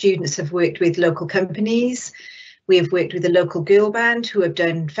past our students have worked with local companies. We have worked with a local girl band who have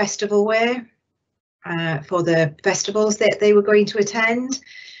done festival wear for the festivals that they were going to attend.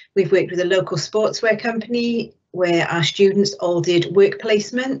 We've worked with a local sportswear company where our students all did work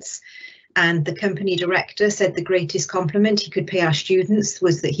placements. And the company director said the greatest compliment he could pay our students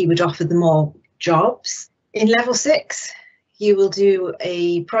was that he would offer them all jobs. In level 6, you will do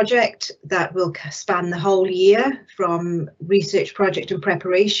a project that will span the whole year, from research project and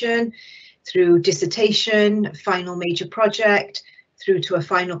preparation through dissertation, final major project, through to a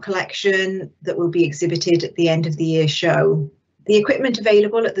final collection that will be exhibited at the end of the year show. The equipment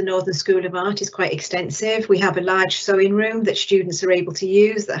available at the Northern School of Art is quite extensive. We have a large sewing room that students are able to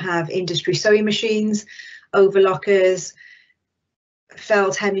use that have industry sewing machines, overlockers,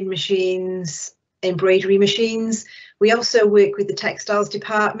 felt hemming machines, embroidery machines. We also work with the textiles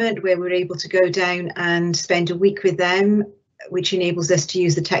department, where we're able to go down and spend a week with them, which enables us to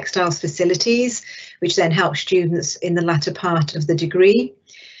use the textiles facilities, which then helps students in the latter part of the degree.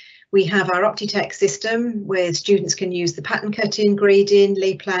 We have our Optitech system, where students can use the pattern cutting, grading,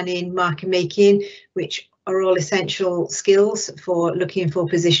 lay planning, marker making, which are all essential skills for looking for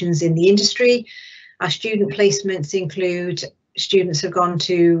positions in the industry. Our student placements include students have gone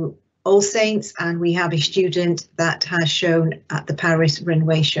to All Saints, and we have a student that has shown at the Paris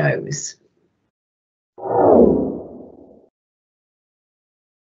runway shows.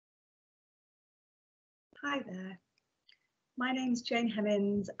 Hi there, my name's Jane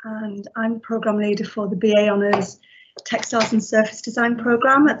Hemmings and I'm Programme Leader for the BA Honours Textiles and Surface Design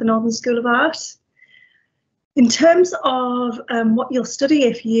programme at the Northern School of Art. In terms of what you'll study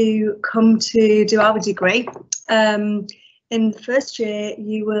if you come to do our degree, in the first year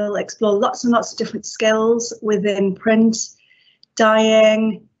you will explore lots and lots of different skills within print,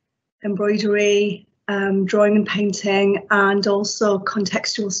 dyeing, embroidery, drawing and painting, and also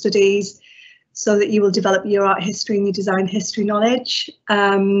contextual studies, so that you will develop your art history and your design history knowledge,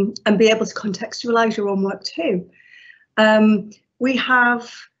 and be able to contextualise your own work too. We have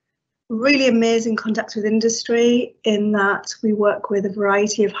really amazing contacts with industry in that we work with a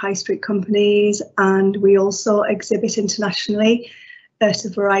variety of high street companies, and we also exhibit internationally at a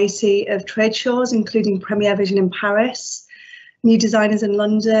variety of trade shows, including Premier Vision in Paris, New Designers in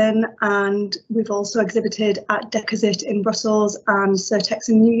London, and we've also exhibited at Decazit in Brussels and Certex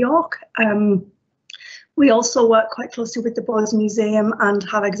in New York. We also work quite closely with the Bose Museum and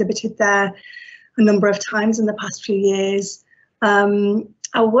have exhibited there a number of times in the past few years.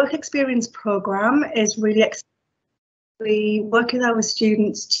 Our work experience programme is really exciting. We work with our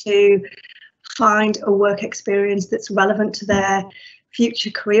students to find a work experience that's relevant to their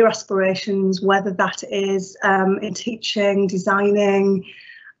future career aspirations, whether that is in teaching, designing,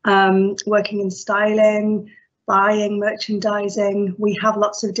 working in styling, buying, merchandising. We have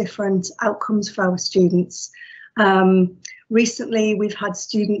lots of different outcomes for our students. Recently, we've had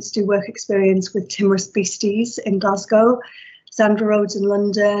students do work experience with Timorous Beasties in Glasgow, Sandra Rhodes in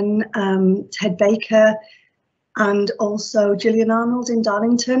London, Ted Baker, and also Gillian Arnold in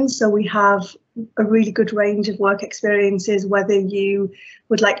Darlington. So we have a really good range of work experiences, whether you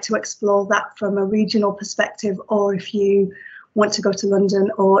would like to explore that from a regional perspective, or if you want to go to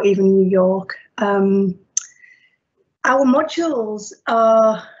London or even New York. Our modules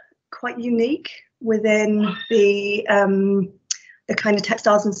are quite unique within the kind of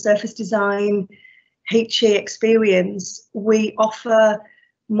textiles and surface design HE experience. We offer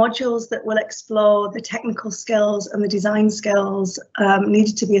modules that will explore the technical skills and the design skills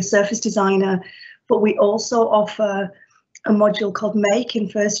needed to be a surface designer, but we also offer a module called Make in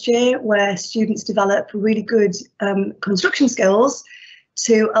first year, where students develop really good construction skills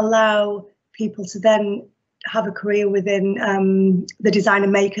to allow people to then have a career within the designer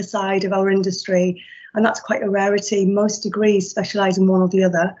maker side of our industry, and that's quite a rarity. Most degrees specialise in one or the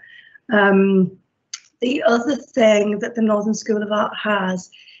other. The other thing that the Northern School of Art has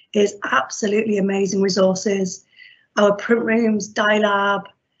is absolutely amazing resources. Our print rooms, dye lab,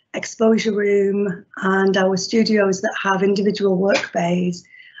 exposure room, and our studios that have individual work bays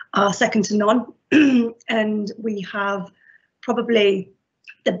are second to none. And we have probably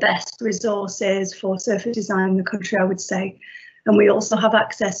the best resources for surface design in the country, I would say. And we also have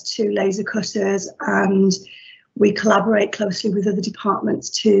access to laser cutters, and we collaborate closely with other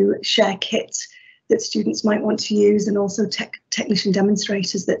departments to share kits that students might want to use, and also technician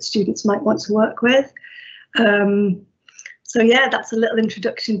demonstrators that students might want to work with. So yeah, that's a little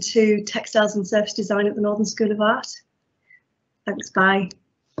introduction to textiles and surface design at the Northern School of Art. Thanks, bye.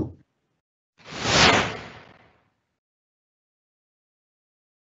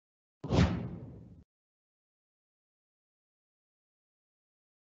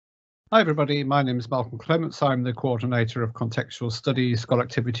 Hi everybody, my name is Malcolm Clements. I'm the Coordinator of Contextual Studies, School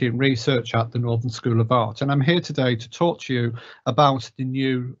Activity and Research at the Northern School of Art, and I'm here today to talk to you about the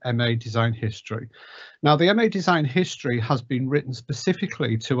new MA Design History. Now, the MA Design History has been written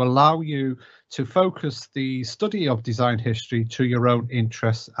specifically to allow you to focus the study of design history to your own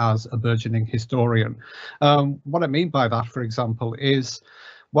interests as a burgeoning historian. What I mean by that, for example, is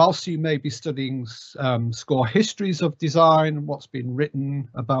whilst you may be studying score histories of design, what's been written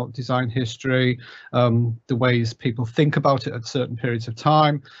about design history, the ways people think about it at certain periods of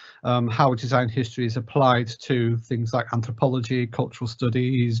time, how design history is applied to things like anthropology, cultural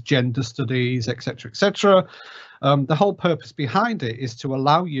studies, gender studies, etc., etc. The whole purpose behind it is to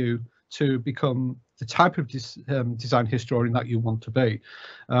allow you to become the type of design historian that you want to be.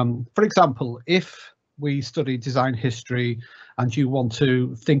 For example, if we study design history and you want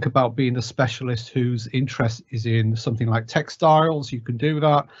to think about being a specialist whose interest is in something like textiles, you can do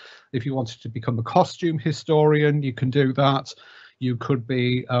that. If you wanted to become a costume historian, you can do that. You could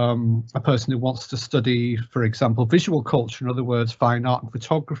be a person who wants to study, for example, visual culture, in other words, fine art and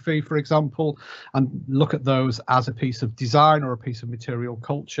photography, for example, and look at those as a piece of design or a piece of material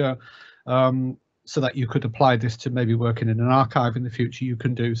culture. So that you could apply this to maybe working in an archive in the future, you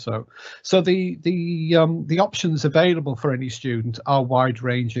can do so. So the options available for any student are wide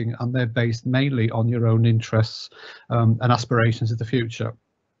ranging, and they're based mainly on your own interests and aspirations of the future.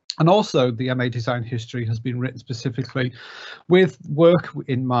 And also the MA Design History has been written specifically with work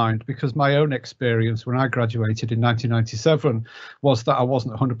in mind, because my own experience when I graduated in 1997 was that I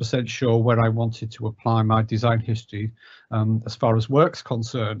wasn't 100% sure where I wanted to apply my design history as far as work's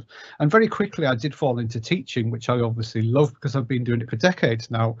concerned. And very quickly I did fall into teaching, which I obviously love because I've been doing it for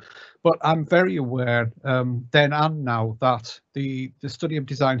decades now. But I'm very aware then and now that the study of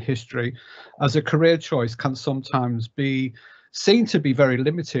design history as a career choice can sometimes be seen to be very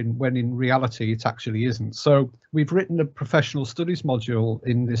limiting when in reality it actually isn't. So we've written a professional studies module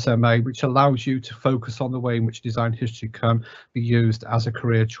in this MA which allows you to focus on the way in which design history can be used as a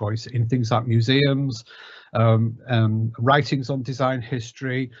career choice in things like museums, writings on design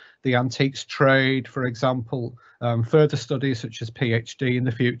history, the antiques trade, for example, further studies such as PhD in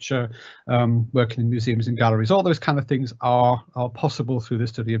the future, working in museums and galleries. All those kind of things are possible through the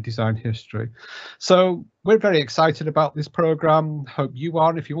study of design history. So we're very excited about this programme. Hope you are.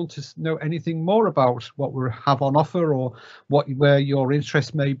 And if you want to know anything more about what we have on offer or where your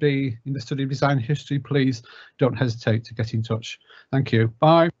interest may be in the study of design history, please don't hesitate to get in touch. Thank you.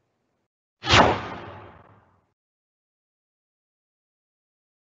 Bye.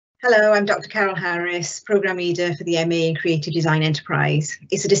 Hello, I'm Dr. Carol Harris, Programme Leader for the MA in Creative Design Enterprise.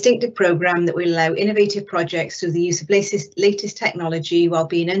 It's a distinctive programme that will allow innovative projects through the use of latest technology while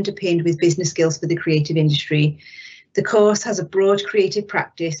being underpinned with business skills for the creative industry. The course has a broad creative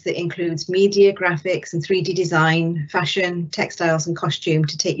practice that includes media, graphics and 3D design, fashion, textiles and costume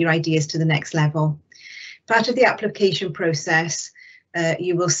to take your ideas to the next level. Part of the application process,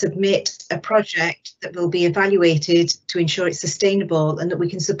 you will submit a project that will be evaluated to ensure it's sustainable and that we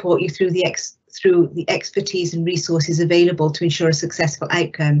can support you through the expertise and resources available to ensure a successful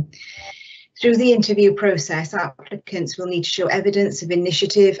outcome. Through the interview process, applicants will need to show evidence of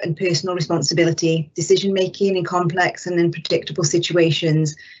initiative and personal responsibility, decision making in complex and unpredictable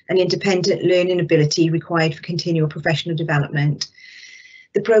situations, and independent learning ability required for continual professional development.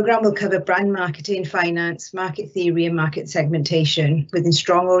 The programme will cover brand marketing, finance, market theory and market segmentation, with a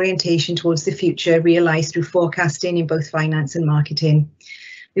strong orientation towards the future realised through forecasting in both finance and marketing.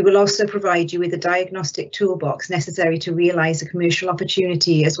 We will also provide you with a diagnostic toolbox necessary to realise a commercial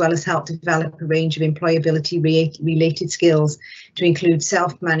opportunity, as well as help develop a range of employability-related skills to include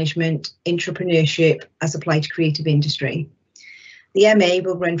self-management, entrepreneurship as applied to creative industry. The MA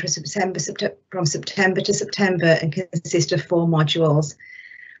will run from September to September and consist of 4 modules.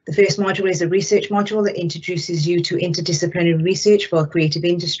 The first module is a research module that introduces you to interdisciplinary research for creative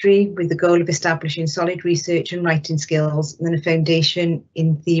industry with the goal of establishing solid research and writing skills and a foundation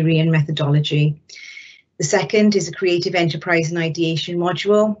in theory and methodology. The second is a creative enterprise and ideation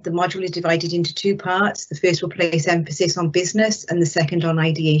module. The module is divided into 2 parts. The first will place emphasis on business and the second on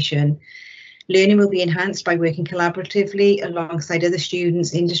ideation. Learning will be enhanced by working collaboratively alongside other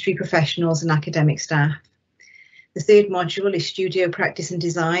students, industry professionals and academic staff. The third module is studio practice and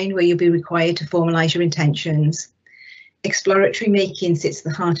design, where you'll be required to formalise your intentions. Exploratory making sits at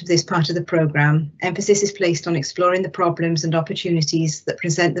the heart of this part of the programme. Emphasis is placed on exploring the problems and opportunities that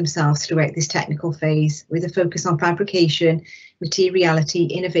present themselves throughout this technical phase, with a focus on fabrication, materiality,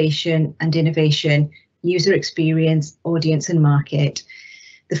 innovation, user experience, audience and market.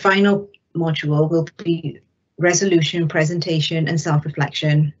 The final module resolution, presentation and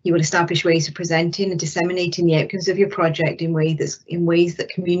self-reflection. You will establish ways of presenting and disseminating the outcomes of your project in ways that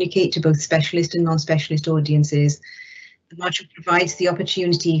communicate to both specialist and non-specialist audiences. The module provides the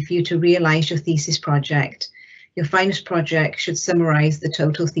opportunity for you to realise your thesis project. Your final project should summarise the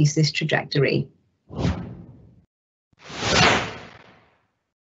total thesis trajectory.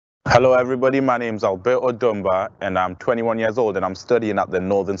 Hello everybody, my name is Alberto Dumba and I'm 21 years old and I'm studying at the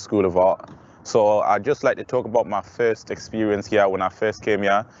Northern School of Art. So I'd just like to talk about my first experience here when I first came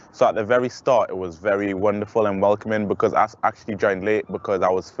here. So at the very start, it was very wonderful and welcoming because I actually joined late because I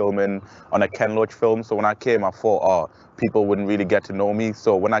was filming on a Ken Loach film. So when I came, I thought, oh, people wouldn't really get to know me.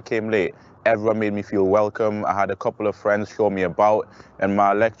 So when I came late, everyone made me feel welcome. I had a couple of friends show me about, and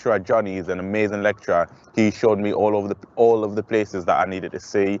my lecturer, Johnny, is an amazing lecturer. He showed me all of the places that I needed to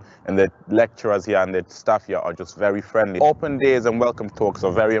see, and the lecturers here and the staff here are just very friendly. Open days and welcome talks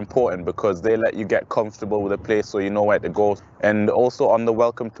are very important because they let you get comfortable with a place so you know where to go. And also on the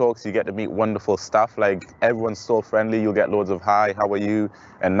welcome talks, you get to meet wonderful staff. Like, everyone's so friendly. You'll get loads of hi, how are you?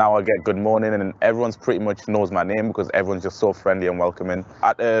 And now I get good morning, and everyone's pretty much knows my name because everyone's just so friendly and welcoming.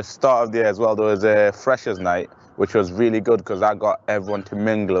 At the start of the year as well, there was a freshers night, which was really good because I got everyone to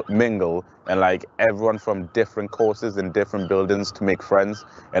mingle and like everyone from different courses and different buildings to make friends.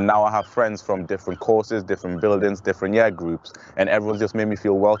 And now I have friends from different courses, different buildings, different year groups, and everyone's just made me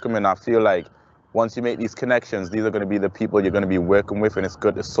feel welcome. And I feel like once you make these connections, these are going to be the people you're going to be working with, and it's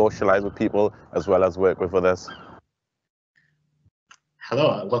good to socialize with people as well as work with others.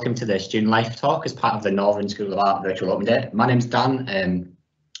 Hello, welcome to the Student Life Talk as part of the Northern School of Art Virtual Open Day. My name's Dan.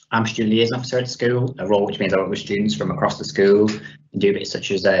 I'm Student Liaison Officer at school, a role which means I work with students from across the school and do bits such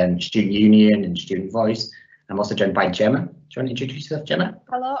as Student Union and Student Voice. I'm also joined by Gemma. Do you want to introduce yourself, Gemma?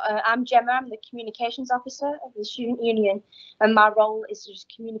 Hello, I'm Gemma. I'm the Communications Officer of the Student Union, and my role is to just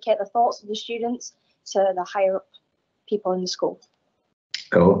communicate the thoughts of the students to the higher up people in the school.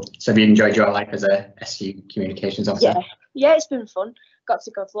 Cool. So have you enjoyed your life as a SU Communications Officer? Yeah, it's been fun. Got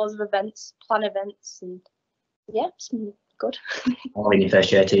to go to loads of events, plan events, and yeah, it's been good. All in your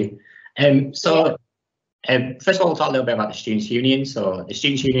first year too. First of all, we'll talk a little bit about the Students' Union. So the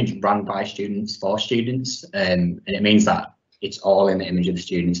Students' Union is run by students for students, and it means that it's all in the image of the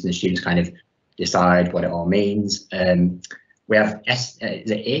students, and the students kind of decide what it all means. We have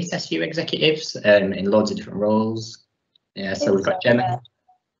 8 SU executives in loads of different roles. Yeah, so we've got Gemma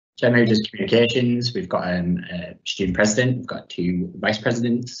who does communications. We've got a student president. We've got 2 vice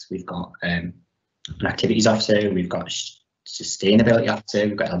presidents. We've got an activities officer. We've got sustainability officer.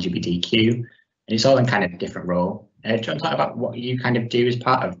 We've got LGBTQ, and it's all in kind of a different role. Do you want to talk about what you kind of do as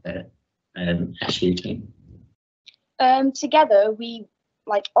part of the SU team? Together, we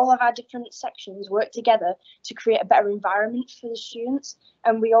all of our different sections work together to create a better environment for the students,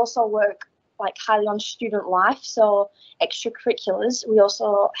 and we also work highly on student life. So extracurriculars, we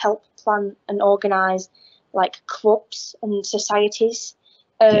also help plan and organise clubs and societies,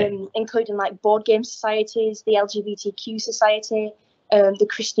 including board game societies, the LGBTQ society, the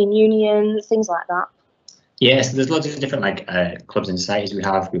Christian Union, things like that. Yeah, so there's loads of different clubs and societies we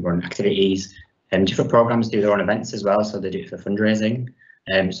have. We run activities, and different programs do their own events as well, so they do it for fundraising.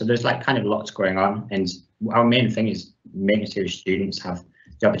 So there's kind of lots going on, and our main thing is making sure students have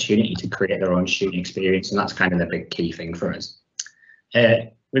the opportunity to create their own student experience, and that's kind of the big key thing for us.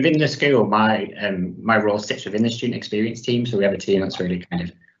 Within the school, my role sits within the student experience team, so we have a team that's really kind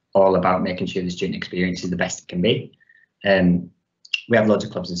of all about making sure the student experience is the best it can be. We have loads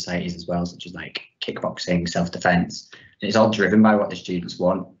of clubs and societies as well, such as kickboxing, self-defense, and it's all driven by what the students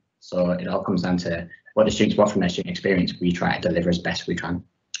want. So it all comes down to what the students want from their student experience. We try to deliver as best we can.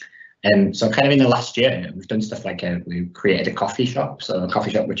 So kind of in the last year, we've done stuff we created a coffee shop, so a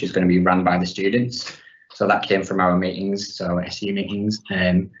coffee shop which is going to be run by the students. So that came from our meetings, so SU meetings.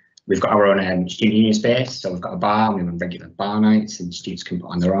 We've got our own student union space, so we've got a bar, we run regular bar nights, and students can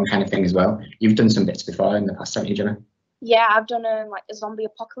put on their own kind of thing as well. You've done some bits before in the past, haven't you, Gemma? Yeah, I've done a zombie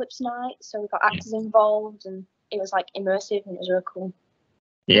apocalypse night, so we got actors involved, and it was immersive, and it was really cool.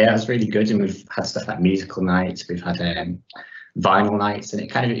 Yeah, it was really good, and we've had stuff like musical nights, we've had vinyl nights, and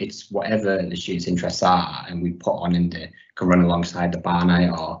it's whatever the students' interests are, and we put on and can run alongside the bar night,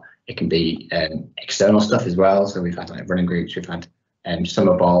 or it can be external stuff as well. So we've had running groups, we've had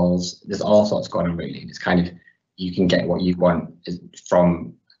summer balls. There's all sorts going on really. It's kind of, you can get what you want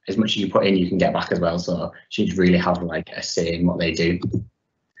from as much as you put in, you can get back as well. So students really have a say in what they do.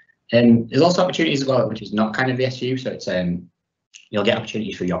 There's also opportunities as well, which is not kind of the SU. So it's you'll get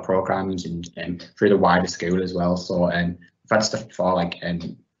opportunities through your programs and through the wider school as well. So we've had stuff before,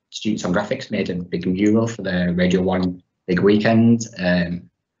 Students on Graphics made a big mural for the Radio 1 big weekend.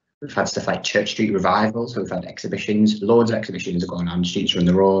 We've had stuff like Church Street Revival, so we've had exhibitions, loads of exhibitions are going on, students run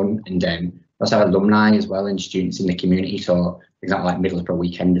their own, and we also have alumni as well and students in the community. So, for example, like Middlesbrough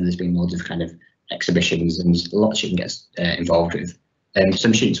Weekend, there's been loads of kind of exhibitions and a lot of students get involved with.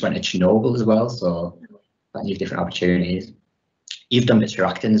 Some students went to Chernobyl as well, so plenty of different opportunities. You've done bits for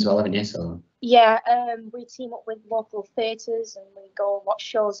acting as well, haven't you? So yeah, we team up with local theatres and we go and watch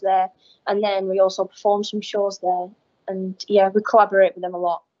shows there, and then we also perform some shows there, and yeah, we collaborate with them a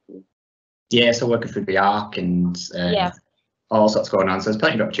lot. Yeah, so working through the ARC and all sorts going on, so there's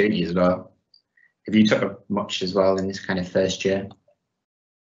plenty of opportunities as well. Have you took up much as well in this kind of first year?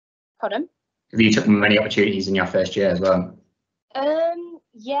 Pardon? Have you took many opportunities in your first year as well?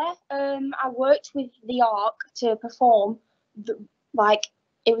 Yeah, I worked with the ARC to perform,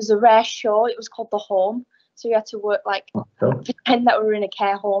 it was a rare show, it was called The Home, so we had to work pretend that we were in a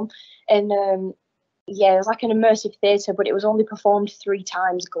care home, and yeah, it was like an immersive theatre, but it was only performed 3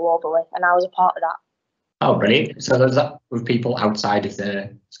 times globally, and I was a part of that. Oh, brilliant. So was that with people outside of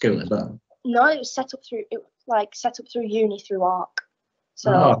the school as well? No, it was set up through uni through ARC.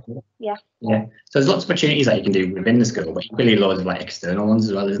 So yeah. So there's lots of opportunities that you can do within the school, but equally loads of like external ones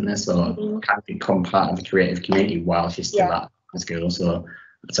as well, isn't there? So you can become part of the creative community whilst you're still at the school. So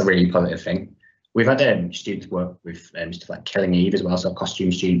that's a really positive thing. We've had students work with stuff like Killing Eve as well. So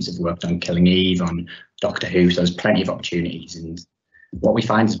costume students have worked on Killing Eve, on Doctor Who. So there's plenty of opportunities. And what we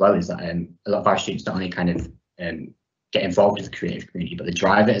find as well is that a lot of our students not only kind of get involved with the creative community, but they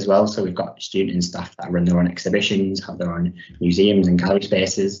drive it as well. So we've got student and staff that run their own exhibitions, have their own museums and gallery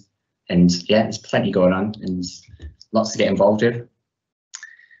spaces. And yeah, there's plenty going on and lots to get involved with.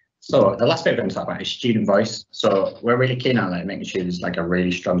 So the last bit we're going to talk about is student voice. So we're really keen on making sure there's like a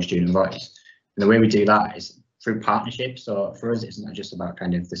really strong student voice. And the way we do that is through partnerships. So for us, it's not just about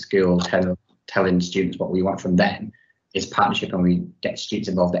kind of the school telling students what we want from them. It's partnership, and we get students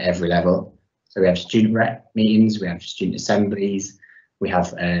involved at every level. So we have student rep meetings, we have student assemblies, we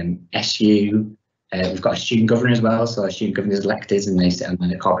have SU, we've got a student governor as well. So our student governors elected and they sit on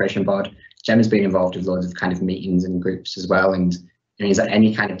the corporation board. Gemma's been involved with loads of kind of meetings and groups as well. And it means that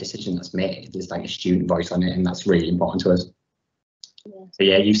any kind of decision that's made, there's like a student voice on it, and that's really important to us. Yeah. So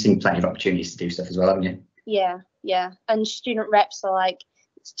yeah, you've seen plenty of opportunities to do stuff as well, haven't you? Yeah. And student reps are like,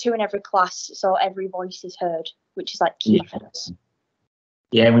 it's 2 in every class, so every voice is heard, which is like key for us.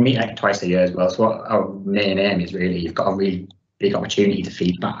 Yeah, we meet like twice a year as well. So what our main aim is really, you've got a really big opportunity to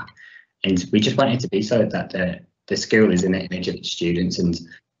feedback. And we just want it to be so that the school is in the image of its students, and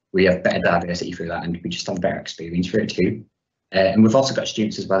we have better diversity through that, and we just have a better experience for it too. And we've also got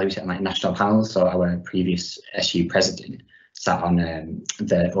students as well who sit on like national panels. So our previous SU president sat on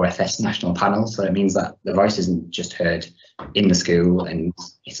the OFS national panel. So it means that the voice isn't just heard in the school, and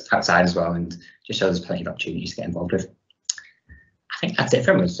it's outside as well, and just shows us plenty of opportunities to get involved with. I think that's it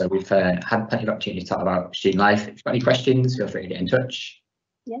from us. So we've had plenty of opportunity to talk about student life. If you've got any questions, feel free to get in touch.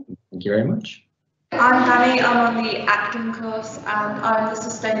 Yeah. Thank you very much. I'm Danny, I'm on the acting course and I'm the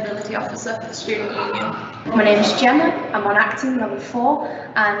sustainability officer for the student union. My name is Gemma, I'm on acting level 4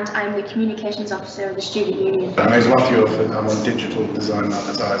 and I'm the communications officer of the student union. My name is Matthew and I'm on digital design and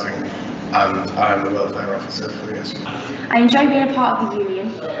advertising, and I'm the welfare officer for the SU. I enjoy being a part of the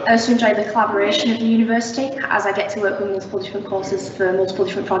union. I also enjoy the collaboration of the university as I get to work with multiple different courses for multiple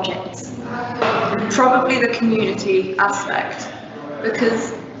different projects. Probably the community aspect,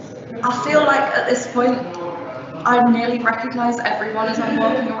 because I feel like at this point I nearly recognise everyone as I'm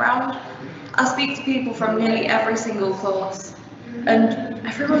walking around. I speak to people from nearly every single course and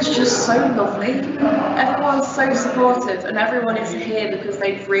everyone's just so lovely. Everyone's so supportive and everyone is here because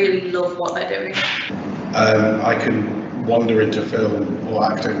they really love what they're doing. I can wander into film or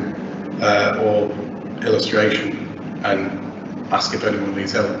acting or illustration and ask if anyone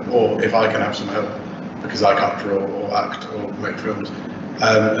needs help, or if I can have some help because I can't draw or act or make films.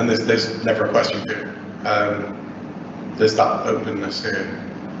 And there's never a question here. There's that openness here,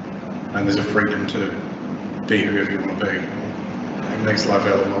 and there's a freedom to be whoever you want to be. It makes life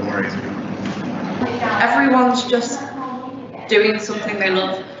a lot more easy. Everyone's just doing something they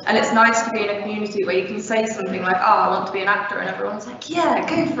love, and it's nice to be in a community where you can say something like, oh, I want to be an actor, and everyone's like, yeah,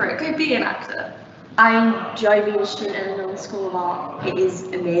 go for it, go be an actor. I enjoy being a student at the Northern School of Art. It is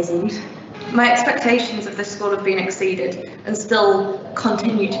amazing. My expectations of this school have been exceeded and still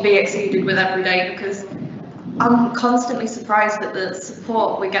continue to be exceeded with every day, because I'm constantly surprised at the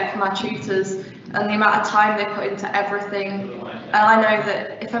support we get from our tutors and the amount of time they put into everything. And I know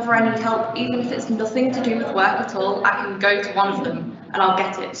that if ever I need help, even if it's nothing to do with work at all, I can go to one of them and I'll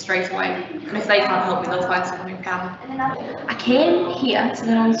get it straight away. And if they can't help me, they'll find someone who can. I came here to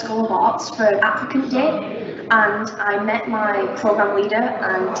the Northern School of Arts for an applicant day, and I met my program leader,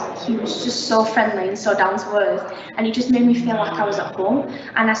 and he was just so friendly and so down to earth, and he just made me feel like I was at home.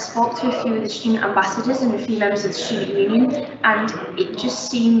 And I spoke to a few of the student ambassadors and a few members of the student union, and it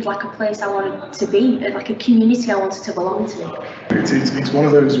just seemed like a place I wanted to be, like a community I wanted to belong to. It's one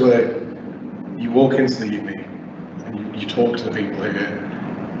of those where you walk into the uni and you talk to the people here,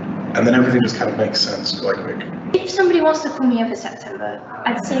 and then everything just kind of makes sense quite quick. If somebody wants to come here for September,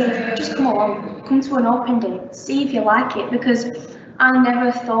 I'd say just come along, come to an open day, see if you like it, because I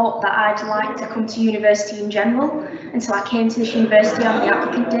never thought that I'd like to come to university in general until I came to this university on the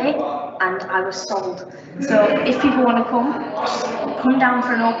applicant day, and I was sold. So if people want to come, just come down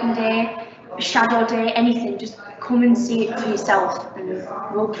for an open day, a shadow day, anything, just come and see it for yourself, and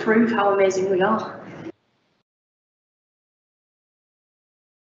we'll prove how amazing we are.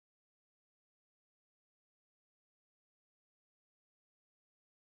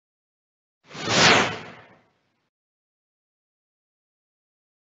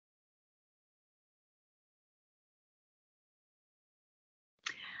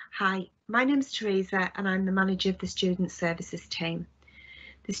 Hi, my name's Teresa and I'm the manager of the Student Services team.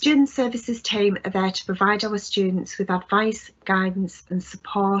 The Student Services team are there to provide our students with advice, guidance and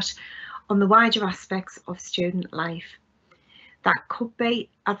support on the wider aspects of student life. That could be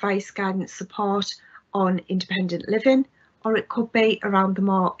advice, guidance, support on independent living, or it could be around the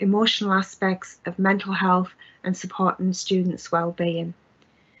more emotional aspects of mental health and supporting students' well-being.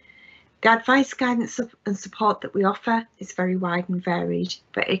 The advice, guidance and support that we offer is very wide and varied,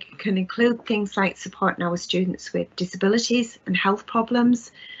 but it can include things like supporting our students with disabilities and health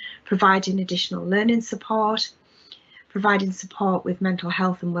problems, providing additional learning support, providing support with mental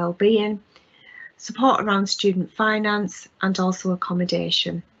health and well-being, support around student finance and also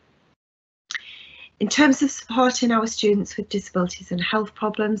accommodation. In terms of supporting our students with disabilities and health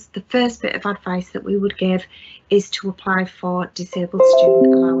problems, the first bit of advice that we would give is to apply for disabled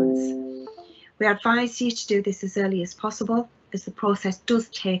student allowance. We advise you to do this as early as possible, as the process does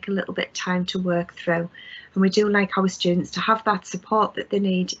take a little bit of time to work through, and we do like our students to have that support that they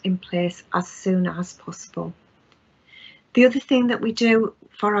need in place as soon as possible. The other thing that we do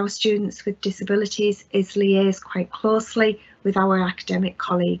for our students with disabilities is liaise quite closely with our academic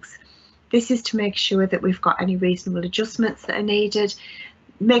colleagues. This is to make sure that we've got any reasonable adjustments that are needed,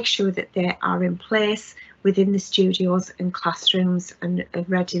 make sure that they are in place within the studios and classrooms and are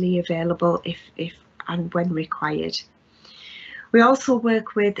readily available if and when required. We also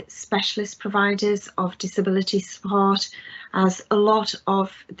work with specialist providers of disability support, as a lot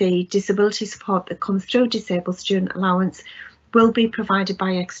of the disability support that comes through Disabled Student Allowance will be provided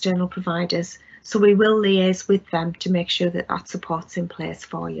by external providers, so we will liaise with them to make sure that that support's in place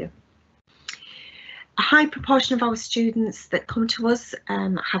for you. A high proportion of our students that come to us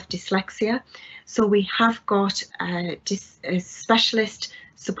have dyslexia, so we have got a specialist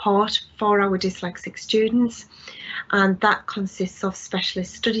support for our dyslexic students, and that consists of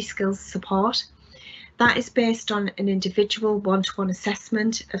specialist study skills support. That is based on an individual one-to-one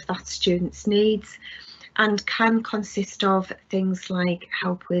assessment of that student's needs and can consist of things like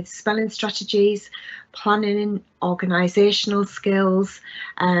help with spelling strategies, planning, organisational skills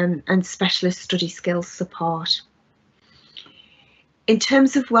and specialist study skills support. In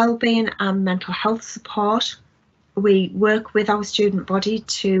terms of wellbeing and mental health support, we work with our student body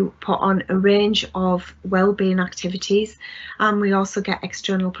to put on a range of wellbeing activities, and we also get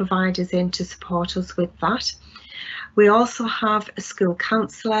external providers in to support us with that. We also have a school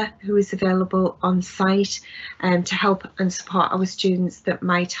counsellor who is available on site to help and support our students that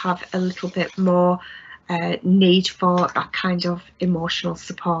might have a little bit more need for that kind of emotional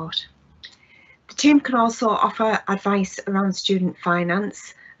support. The team can also offer advice around student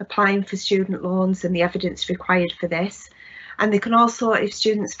finance, applying for student loans and the evidence required for this. And they can also, if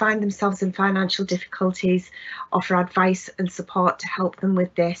students find themselves in financial difficulties, offer advice and support to help them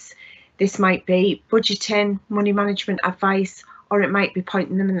with this. This might be budgeting, money management advice, or it might be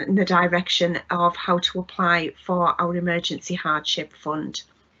pointing them in the direction of how to apply for our emergency hardship fund.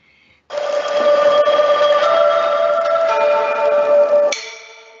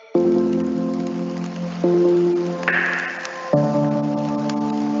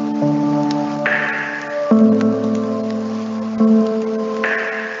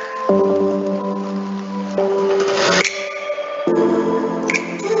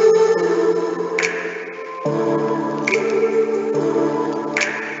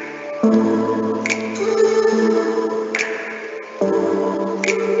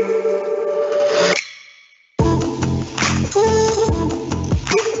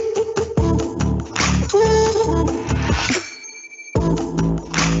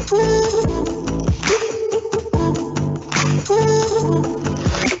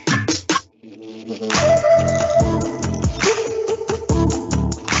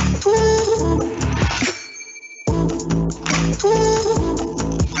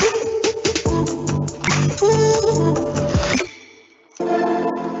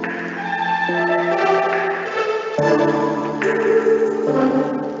 The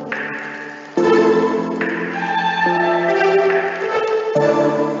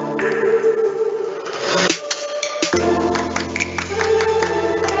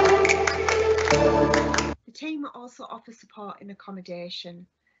team also offers support in accommodation.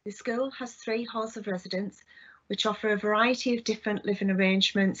 The school has 3 halls of residence which offer a variety of different living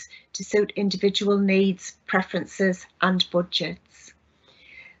arrangements to suit individual needs, preferences and budgets.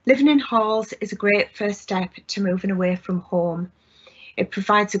 Living in halls is a great first step to moving away from home. It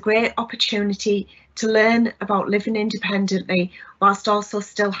provides a great opportunity to learn about living independently whilst also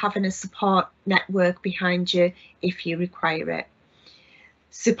still having a support network behind you if you require it.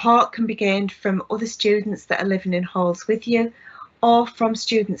 Support can be gained from other students that are living in halls with you, or from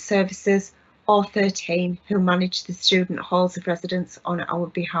student services or 13 who manage the student halls of residence on our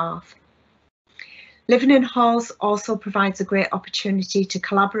behalf. Living in halls also provides a great opportunity to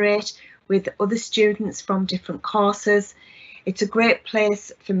collaborate with other students from different courses. It's a great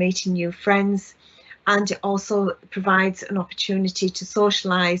place for meeting new friends, and it also provides an opportunity to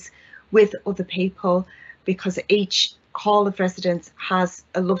socialise with other people, because each hall of residence has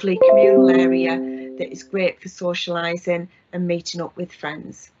a lovely communal area that is great for socialising and meeting up with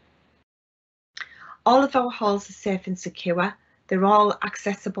friends. All of our halls are safe and secure. They're all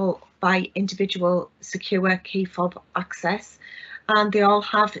accessible by individual secure key fob access, and they all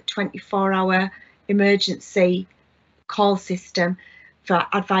have a 24-hour emergency call system for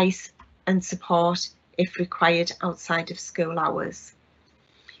advice and support if required outside of school hours.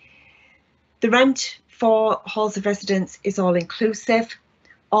 The rent for halls of residence is all inclusive.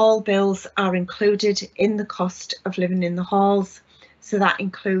 All bills are included in the cost of living in the halls, so that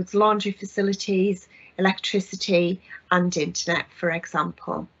includes laundry facilities, electricity and internet, for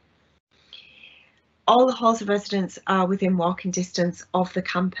example. All the halls of residence are within walking distance of the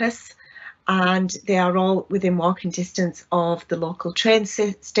campus, and they are all within walking distance of the local train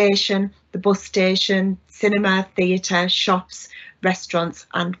station, the bus station, cinema, theatre, shops, restaurants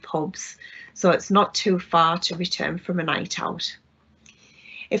and pubs. So it's not too far to return from a night out.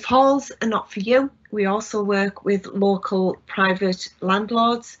 If halls are not for you, we also work with local private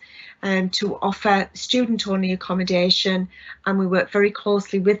landlords to offer student-only accommodation, and we work very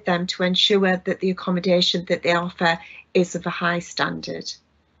closely with them to ensure that the accommodation that they offer is of a high standard.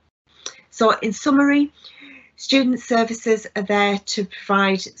 So in summary, student services are there to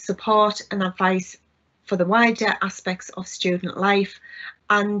provide support and advice for the wider aspects of student life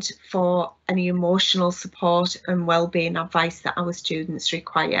and for any emotional support and wellbeing advice that our students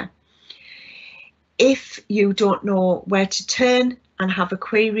require. If you don't know where to turn and have a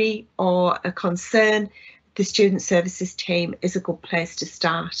query or a concern, the Student Services team is a good place to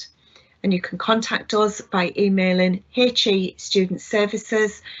start. And you can contact us by emailing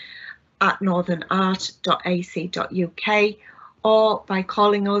hestudentservices@northernart.ac.uk or by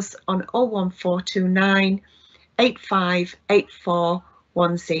calling us on 01429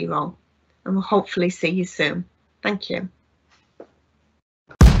 858410, and we'll hopefully see you soon. Thank you.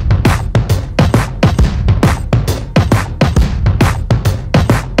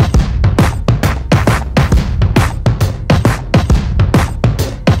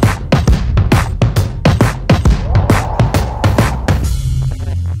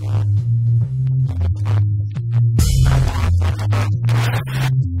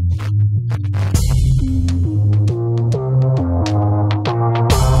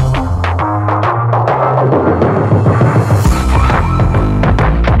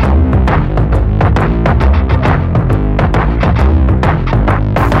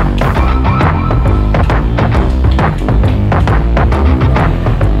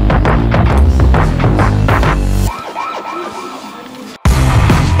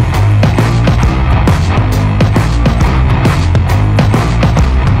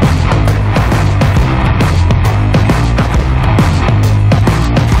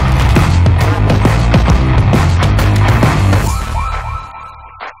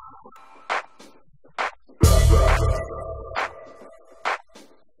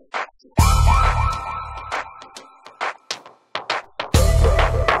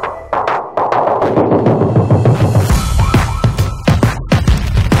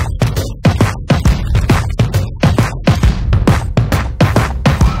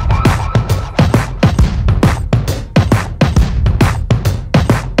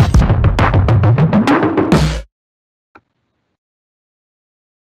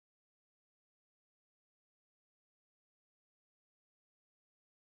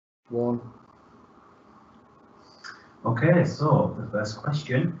 Okay, so the first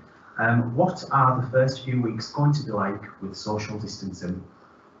question, what are the first few weeks going to be like with social distancing?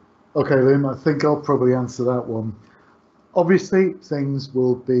 Okay, Liam, I think I'll probably answer that one. Obviously, things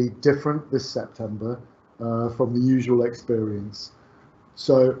will be different this September from the usual experience.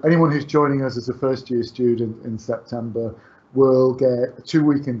 So anyone who's joining us as a first year student in September will get a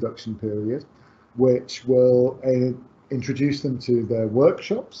 2-week induction period, which will introduce them to their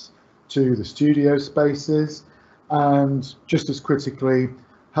workshops, to the studio spaces, and just as critically,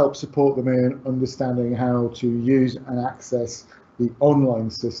 help support them in understanding how to use and access the online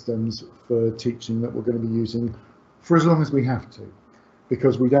systems for teaching that we're going to be using for as long as we have to,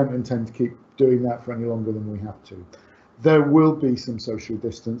 because we don't intend to keep doing that for any longer than we have to. There will be some social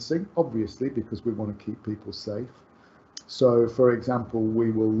distancing, obviously, because we want to keep people safe. So, for example,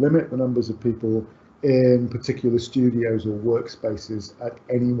 we will limit the numbers of people in particular studios or workspaces at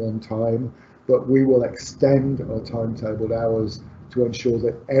any one time, but we will extend our timetabled hours to ensure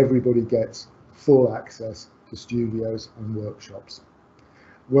that everybody gets full access to studios and workshops.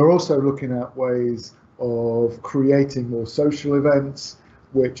 We're also looking at ways of creating more social events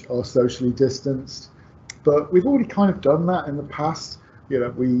which are socially distanced, but we've already kind of done that in the past. You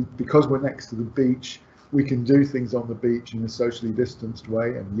know, because we're next to the beach, we can do things on the beach in a socially distanced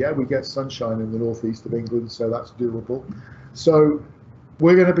way, and yeah, we get sunshine in the northeast of England, so that's doable. So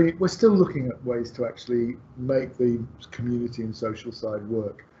we're still looking at ways to actually make the community and social side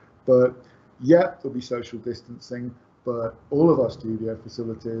work. But yeah, there'll be social distancing, but all of our studio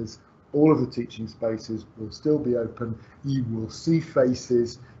facilities, all of the teaching spaces will still be open. You will see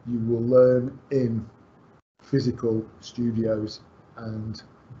faces, you will learn in physical studios, and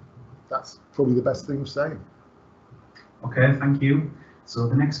that's probably the best thing of saying. Okay, thank you. So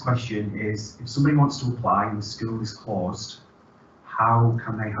the next question is, if somebody wants to apply and the school is closed, how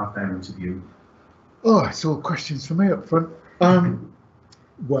can they have their interview? Oh, it's all questions for me up front.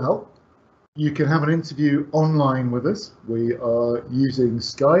 Well, you can have an interview online with us. We are using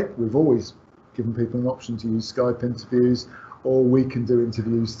Skype. We've always given people an option to use Skype interviews, or we can do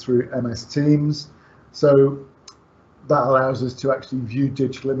interviews through MS Teams. So that allows us to actually view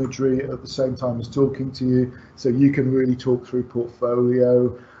digital imagery at the same time as talking to you, so you can really talk through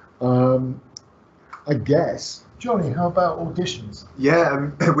portfolio. I guess, Johnny, how about auditions?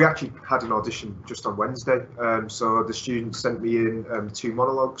 Yeah, we actually had an audition just on Wednesday. So the students sent me in 2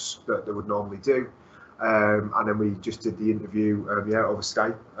 monologues that they would normally do, and then we just did the interview over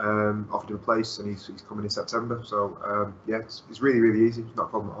Skype, offered him a place, and he's coming in September. So yeah, it's really, really easy. It's not a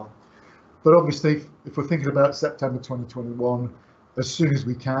problem at all. But obviously, if we're thinking about September 2021, as soon as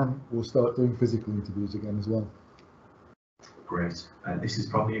we can, we'll start doing physical interviews again as well. Great. This is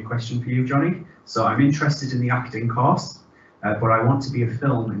probably a question for you, Johnny. So I'm interested in the acting course, but I want to be a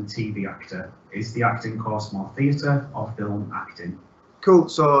film and TV actor. Is the acting course more theatre or film acting? Cool.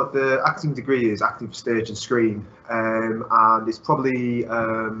 So the acting degree is acting for stage and screen, and it's probably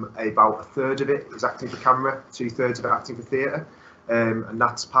about a third of it is acting for camera, 2/3 of it acting for theatre. And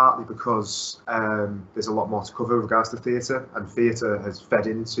that's partly because there's a lot more to cover with regards to theatre, and theatre has fed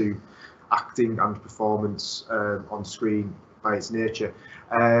into acting and performance on screen by its nature.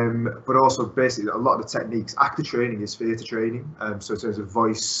 But also basically a lot of the techniques, actor training is theatre training, so in terms of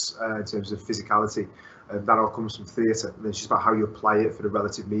voice, in terms of physicality, that all comes from theatre, and it's just about how you apply it for the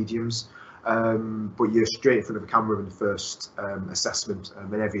relative mediums. But you're straight in front of the camera in the first assessment,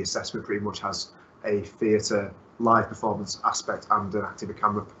 and every assessment pretty much has a theatre live performance aspect and an acting for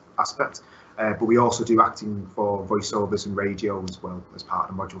camera aspect. But we also do acting for voiceovers and radio as well as part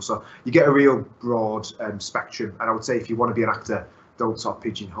of the module. So you get a real broad spectrum. And I would say if you want to be an actor, don't sort of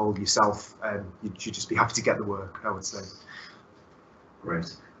pigeonhole yourself. You should just be happy to get the work, I would say.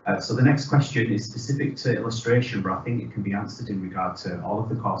 Great. So the next question is specific to illustration, but I think it can be answered in regard to all of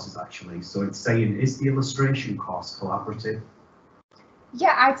the courses actually. So it's saying, is the illustration course collaborative?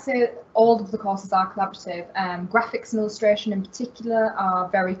 Yeah, I'd say all of the courses are collaborative. Graphics and illustration in particular are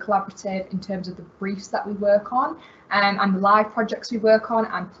very collaborative in terms of the briefs that we work on, and the live projects we work on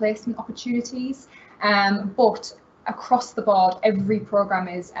and placement opportunities. But across the board, every programme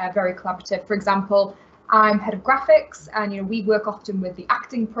is very collaborative. For example, I'm head of graphics, and we work often with the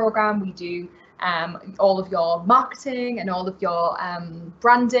acting programme. We do all of your marketing and all of your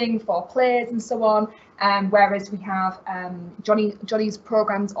branding for plays and so on. Whereas we have Johnny's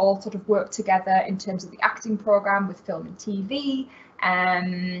programmes all sort of work together in terms of the acting programme with film and TV,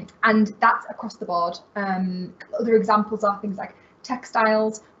 and that's across the board. Other examples are things like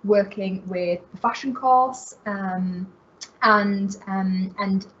Textiles working with the fashion course, and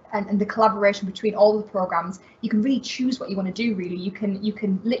and the collaboration between all the programs, you can really choose what you want to do. Really, you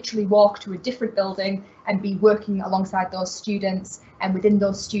can literally walk to a different building and be working alongside those students, and within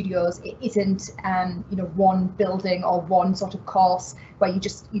those studios it isn't one building or one sort of course where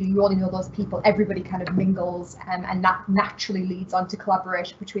you only know those people. Everybody kind of mingles, and that naturally leads on to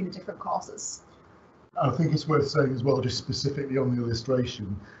collaboration between the different courses. I think it's worth saying as well, just specifically on the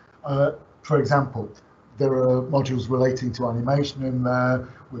illustration, for example, there are modules relating to animation in there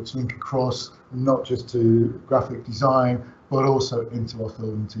which link across not just to graphic design but also into our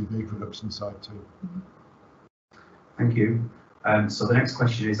film and TV production side too. Thank you. So the next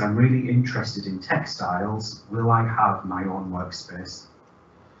question is, I'm really interested in textiles. Will I have my own workspace?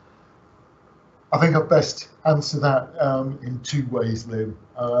 I think I'd best answer that in two ways, Lynn.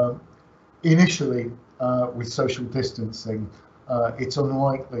 Initially, with social distancing, it's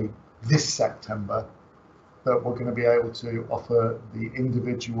unlikely this September that we're going to be able to offer the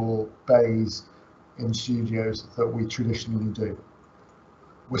individual bays in studios that we traditionally do.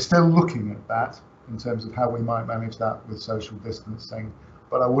 We're still looking at that in terms of how we might manage that with social distancing,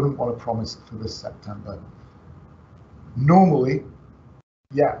 but I wouldn't want to promise it for this September. Normally,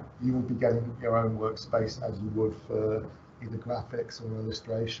 yeah, you would be getting your own workspace as you would for either graphics or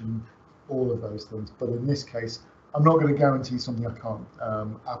illustration, all of those things. But in this case, I'm not going to guarantee something I can't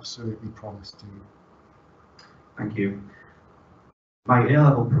absolutely promise to you. Thank you. My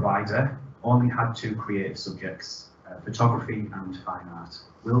A-level provider only had 2 creative subjects, photography and fine art.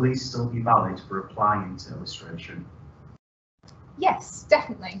 Will these still be valid for applying to illustration? Yes,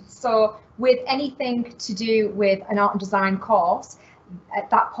 definitely. So with anything to do with an art and design course,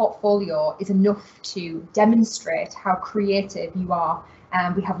 that portfolio is enough to demonstrate how creative you are.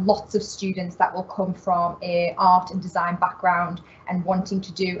 We have lots of students that will come from an art and design background and wanting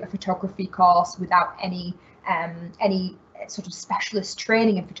to do a photography course without any sort of specialist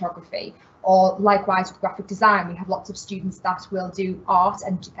training in photography. Or likewise with graphic design, we have lots of students that will do art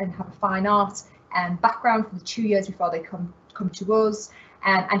and have a fine art background for the 2 years before they come to us,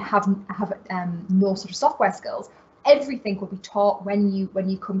 and have no sort of software skills. Everything will be taught when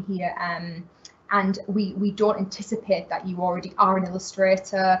you come here, and we don't anticipate that you already are an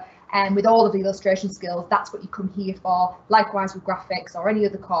illustrator. And with all of the illustration skills, that's what you come here for. Likewise with graphics or any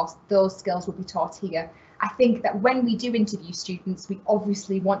other course, those skills will be taught here. I think that when we do interview students, we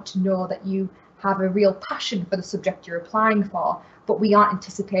obviously want to know that you have a real passion for the subject you're applying for, but we aren't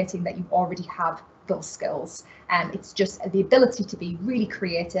anticipating that you already have those skills. It's just the ability to be really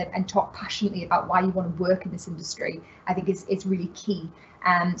creative and talk passionately about why you want to work in this industry, I think is really key.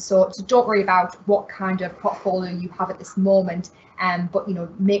 So don't worry about what kind of portfolio you have at this moment, but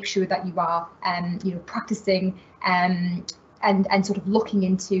make sure that you are practicing and sort of looking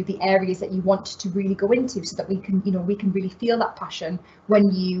into the areas that you want to really go into, so that we can really feel that passion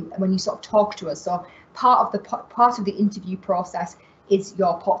when you sort of talk to us. So part of the interview process is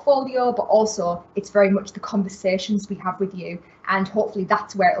your portfolio, but also it's very much the conversations we have with you, and hopefully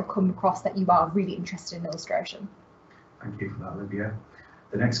that's where it'll come across that you are really interested in illustration. Thank you for that, Olivia.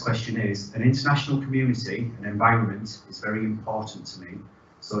 The next question is, an international community and environment is very important to me.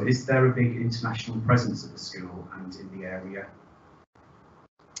 So is there a big international presence at the school and in the area?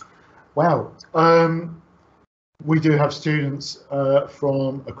 Wow. We do have students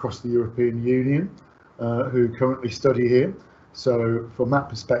from across the European Union who currently study here. So from that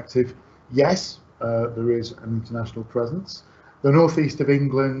perspective, yes, there is an international presence. The northeast of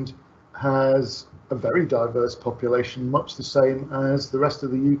England has a very diverse population, much the same as the rest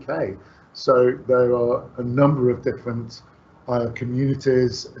of the UK. So there are a number of different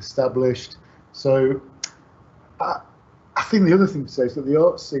communities established. So I think the other thing to say is that the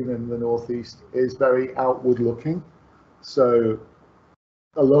arts scene in the northeast is very outward looking. So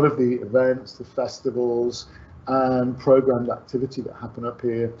a lot of the events, the festivals and programmed activity that happen up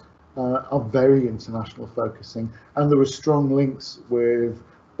here are very international focusing, and there are strong links with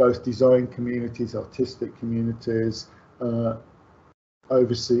both design communities, artistic communities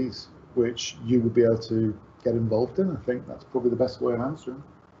overseas, which you would be able to get involved in. I think that's probably the best way of answering.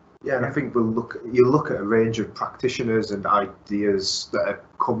 Yeah, and I think you look at a range of practitioners and ideas that have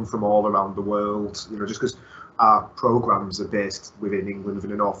come from all around the world. Just because our programmes are based within England,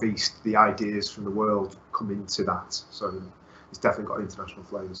 within the northeast, the ideas from the world come into that. So it's definitely got international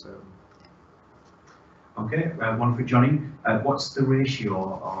flavours. Okay, one for Johnny. What's the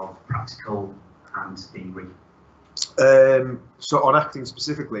ratio of practical and theory? So on acting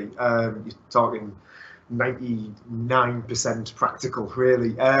specifically, you're talking 99% practical,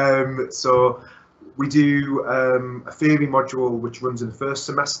 really. So we do a theory module which runs in the first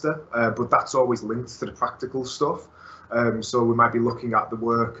semester, but that's always linked to the practical stuff. So we might be looking at the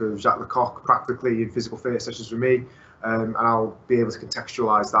work of Jacques Lecoq practically in physical theatre sessions with me, and I'll be able to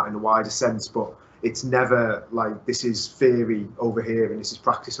contextualise that in a wider sense. But it's never like this is theory over here and this is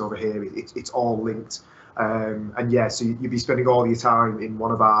practice over here. It's all linked. And yeah, so you'd be spending all your time in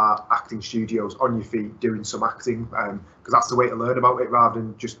one of our acting studios on your feet doing some acting, because that's the way to learn about it, rather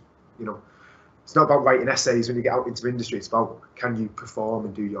than just, you know, it's not about writing essays when you get out into industry. It's about, can you perform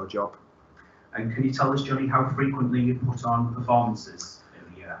and do your job. And can you tell us, Johnny, how frequently you put on performances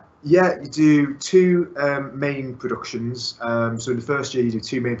in the year? Yeah, you do two main productions. So in the first year, you do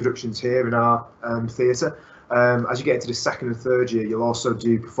two main productions here in our theatre. As you get into the second and third year, you'll also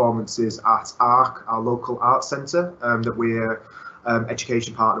do performances at ARC, our local arts centre that we're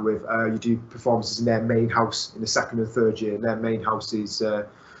education partner with. You do performances in their main house in the second and third year, and their main house is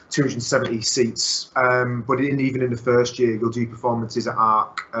 270 seats. But even in the first year, you'll do performances at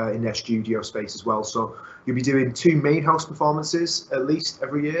ARC in their studio space as well. So you'll be doing two main house performances at least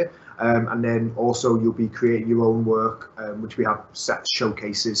every year. And then also you'll be creating your own work, which we have set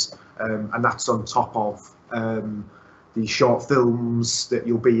showcases, and that's on top of the short films that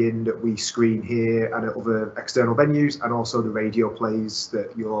you'll be in that we screen here and at other external venues, and also the radio plays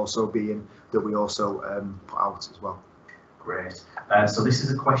that you'll also be in that we also put out as well. Great. So this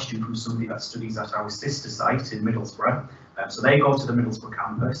is a question from somebody that studies at our sister site in Middlesbrough. So they go to the Middlesbrough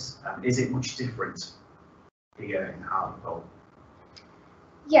campus. Is it much different here in Hartlepool?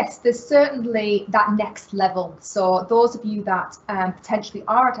 Yes, there's certainly that next level. So those of you that potentially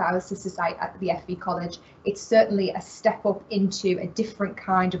are at our sister site at the FE College, it's certainly a step up into a different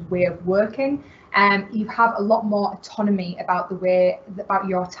kind of way of working. You have a lot more autonomy about about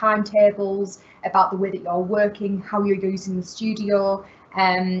your timetables, about the way that you're working, how you're using the studio.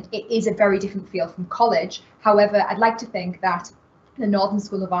 It is a very different feel from college. However, I'd like to think that the Northern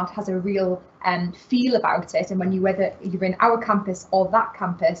School of Art has a real feel about it, and whether you're in our campus or that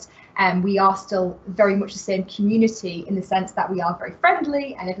campus, we are still very much the same community in the sense that we are very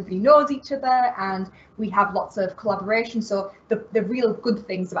friendly and everybody knows each other and we have lots of collaboration. So the real good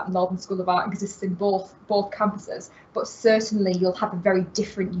things about Northern School of Art exists in both campuses, but certainly you'll have a very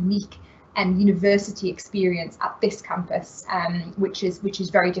different, unique university experience at this campus, which is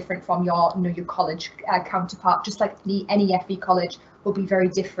very different from your college counterpart. Just like any FE college will be very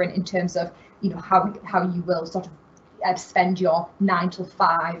different in terms of how you will sort of spend your 9 till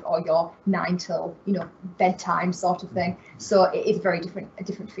 5 or your 9 till bedtime sort of thing. So it is very different, a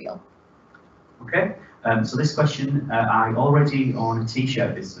different feel. Okay, so this question, I already own a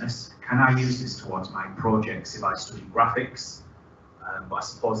t-shirt business. Can I use this towards my projects if I study graphics? But I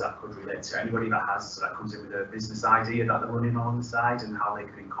suppose that could relate to anybody that comes in with a business idea that they're running on the side and how they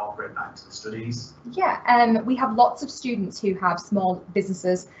can incorporate that into the studies. Yeah, we have lots of students who have small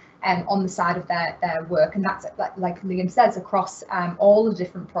businesses on the side of their work, and that's like Liam says, across all the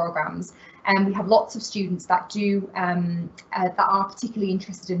different programs. And we have lots of students that that are particularly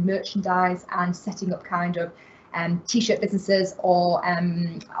interested in merchandise and setting up kind of t-shirt businesses or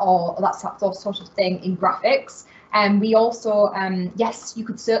that sort of thing in graphics. And we also, yes, you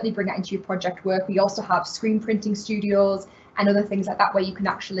could certainly bring that into your project work. We also have screen printing studios and other things like that where you can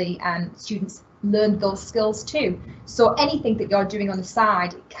actually, students learn those skills too. So anything that you're doing on the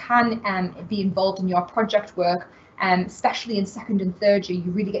side can be involved in your project work, especially in second and third year.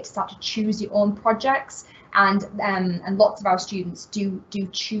 You really get to start to choose your own projects, and lots of our students do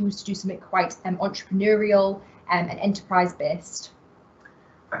choose to do something quite entrepreneurial and enterprise based.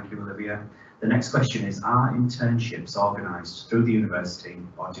 Thank you, Olivia. The next question is, are internships organised through the university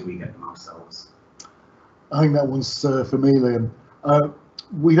or do we get them ourselves? I think that one's for me, Liam.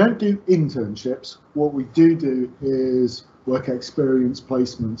 We don't do internships. What we do is work experience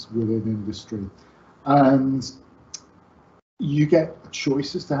placements within industry. And you get a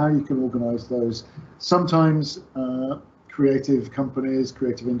choice as to how you can organise those. Sometimes creative companies,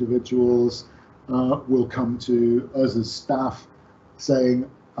 creative individuals will come to us as staff saying,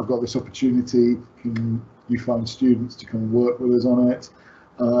 I've got this opportunity, can you find students to come and work with us on it?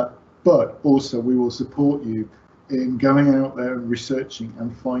 But also we will support you in going out there and researching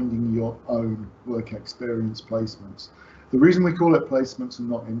and finding your own work experience placements. The reason we call it placements and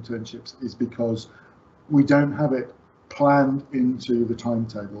not internships is because we don't have it planned into the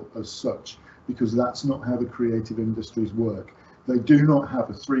timetable as such, because that's not how the creative industries work. They do not have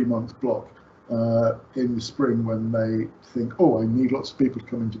a 3-month block in the spring when they think, oh, I need lots of people to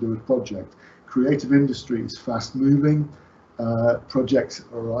come in to do a project. Creative industry is fast moving. Projects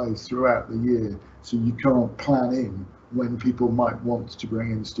arise throughout the year, so you can't plan in when people might want to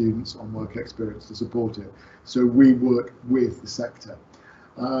bring in students on work experience to support it. So we work with the sector.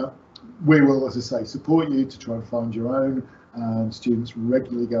 we will, as I say, support you to try and find your own, and students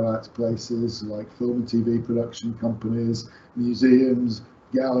regularly go out to places like film and TV production companies, museums,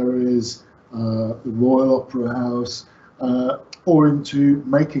 galleries, the Royal Opera House, or into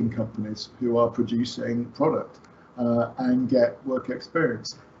making companies who are producing product and get work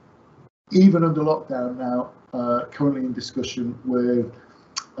experience. Even under lockdown now, currently in discussion with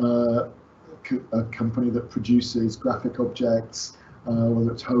a company that produces graphic objects,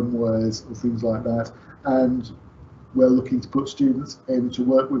 whether it's homewares or things like that, and we're looking to put students in to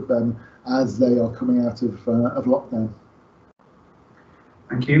work with them as they are coming out of lockdown.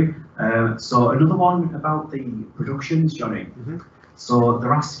 Thank you. So another one about the productions, Johnny. So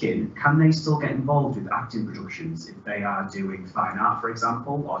they're asking, can they still get involved with acting productions if they are doing fine art, for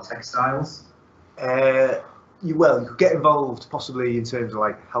example, or textiles? You could get involved possibly in terms of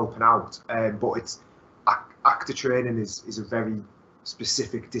like helping out, but it's actor training is a very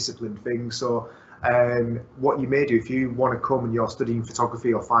specific discipline thing. So what you may do if you want to come and you're studying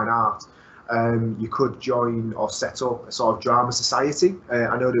photography or fine art, you could join or set up a sort of drama society.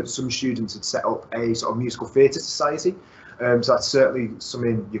 I know that some students had set up a sort of musical theatre society, so that's certainly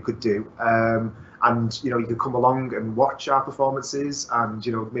something you could do. And you could come along and watch our performances, and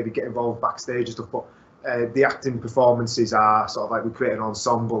maybe get involved backstage and stuff. But the acting performances are sort of like we create an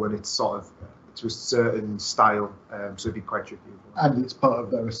ensemble, and it's sort of to a certain style, so it'd be quite tricky. And it's part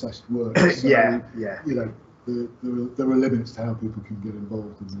of their assessed work. So, yeah. There are limits to how people can get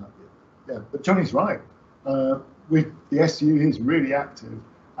involved in that. Yeah, but Johnny's right. The SU is really active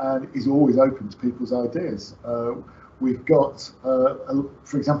and is always open to people's ideas. We've got,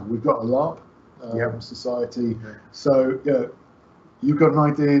 for example, we've got a LARP society. Yeah. So you've got an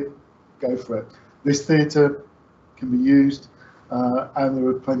idea, go for it. This theatre can be used, and there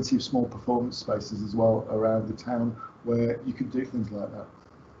are plenty of small performance spaces as well around the town where you can do things like that.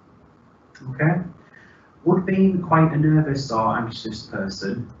 Okay. Would being quite a nervous or anxious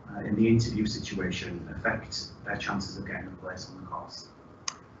person in the interview situation affect their chances of getting a place on the course?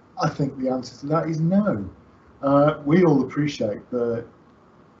 I think the answer to that is no. We all appreciate that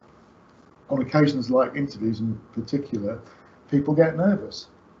on occasions like interviews in particular, people get nervous.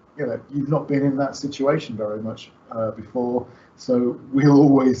 You've not been in that situation very much before, so we'll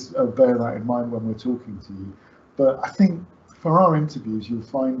always bear that in mind when we're talking to you. But I think for our interviews, you'll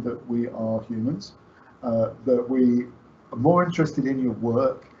find that we are humans, that we are more interested in your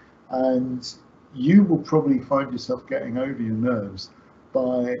work, and you will probably find yourself getting over your nerves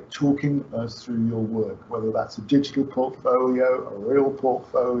by talking us through your work, whether that's a digital portfolio, a real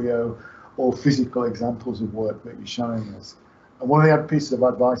portfolio, or physical examples of work that you're showing us. And one of the pieces of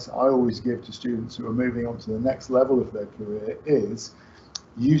advice I always give to students who are moving on to the next level of their career is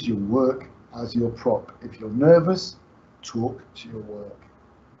use your work as your prop. If you're nervous, talk to your work.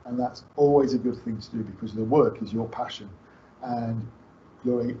 And that's always a good thing to do, because the work is your passion, and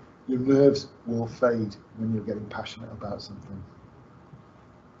your nerves will fade when you're getting passionate about something.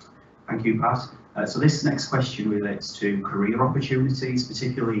 Thank you, Pat. So this next question relates to career opportunities,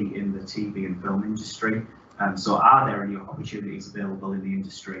 particularly in the TV and film industry. So are there any opportunities available in the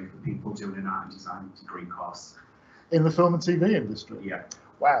industry for people doing an art and design degree course? In the film and TV industry? Yeah.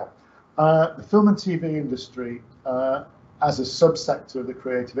 Wow. The film and TV industry, as a subsector of the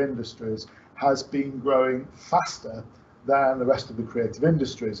creative industries, has been growing faster than the rest of the creative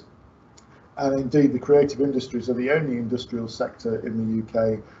industries. And indeed, the creative industries are the only industrial sector in the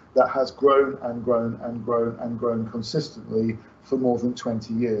UK that has grown and grown and grown and grown consistently for more than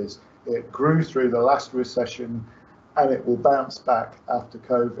 20 years. It grew through the last recession, and it will bounce back after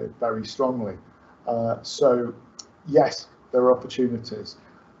COVID very strongly. So yes, there are opportunities,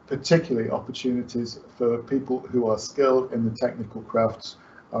 particularly opportunities for people who are skilled in the technical crafts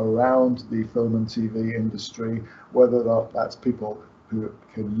around the film and TV industry, whether that's people who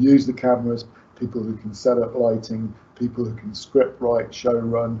can use the cameras, people who can set up lighting, people who can script write, show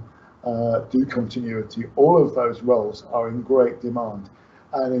run, do continuity. All of those roles are in great demand.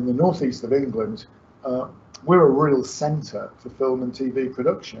 And in the northeast of England, we're a real centre for film and TV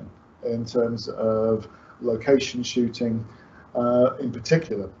production in terms of location shooting in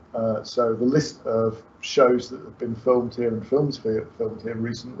particular. So the list of shows that have been filmed here and filmed here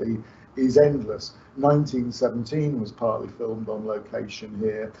recently is endless. 1917 was partly filmed on location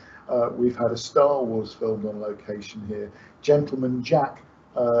here. We've had a Star Wars filmed on location here. Gentleman Jack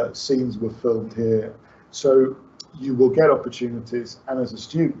scenes were filmed here. So you will get opportunities, and as a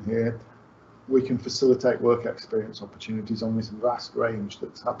student here, we can facilitate work experience opportunities on this vast range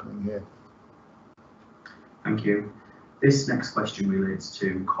that's happening here. Thank you. This next question relates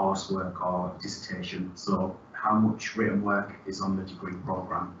to coursework or dissertation. So how much written work is on the degree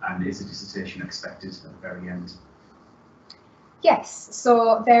programme, and is a dissertation expected at the very end? Yes,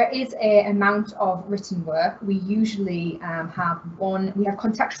 so there is an amount of written work. We usually have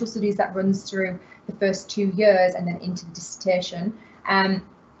contextual studies that runs through the first 2 years and then into the dissertation.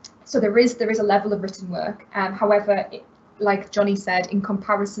 So there is a level of written work. However, like Johnny said, in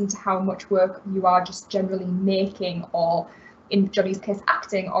comparison to how much work you are just generally making, or in Johnny's case,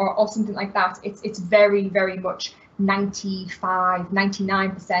 acting or something like that, it's very, very much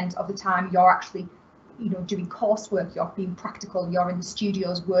 99% of the time you're actually doing coursework, you're being practical, you're in the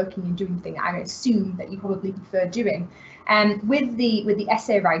studios working and doing things I assume that you probably prefer doing. With the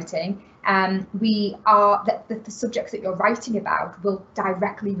essay writing, the subjects that you're writing about will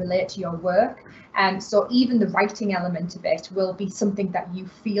directly relate to your work. So even the writing element of it will be something that you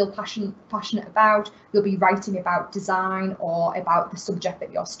feel passionate about. You'll be writing about design or about the subject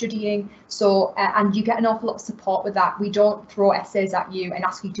that you're studying. So and you get an awful lot of support with that. We don't throw essays at you and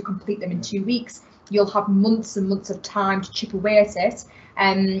ask you to complete them in 2 weeks. You'll have months and months of time to chip away at it.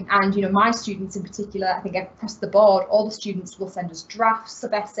 And my students in particular, I think across the board, all the students will send us drafts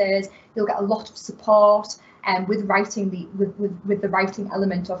of essays. You'll get a lot of support with writing with the writing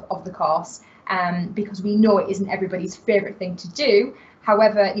element of the course, because we know it isn't everybody's favourite thing to do.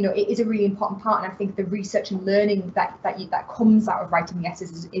 However, it is a really important part, and I think the research and learning that comes out of writing the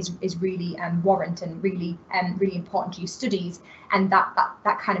essays is really warrant and really important to your studies, and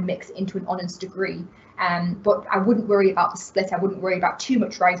that kind of makes it into an honours degree. But I wouldn't worry about the split. I wouldn't worry about too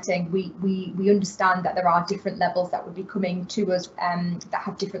much writing. We understand that there are different levels that would be coming to us that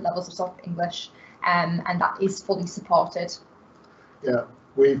have different levels of soft English, and that is fully supported. Yeah,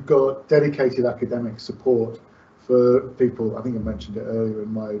 we've got dedicated academic support for people. I think I mentioned it earlier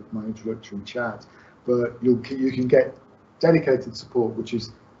in my introductory chat, but you can get dedicated support which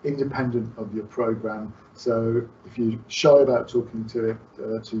is independent of your programme. So if you're shy about talking to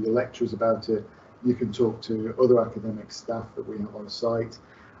your lecturers about it, you can talk to other academic staff that we have on site.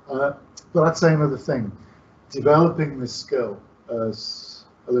 But I'd say another thing, developing this skill, as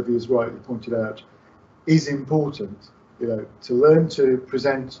Olivia's rightly pointed out, is important. To learn to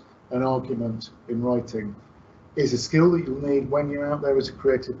present an argument in writing is a skill that you'll need when you're out there as a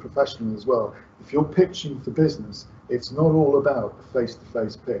creative professional as well. If you're pitching for business, it's not all about a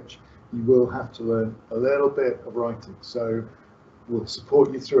face-to-face pitch. You will have to learn a little bit of writing. So we'll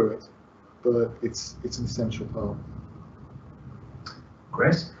support you through it, but it's an essential part.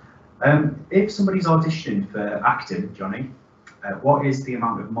 Great. If somebody's auditioning for acting, Johnny, what is the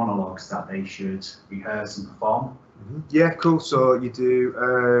amount of monologues that they should rehearse and perform? Yeah, cool. So you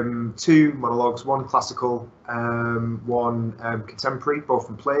do 2 monologues, one classical, one contemporary, both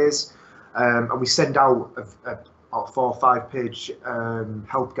from plays, and we send out a 4 or 5 page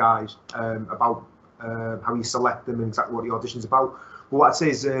help guide about how you select them and exactly what the audition's about. But what I'd say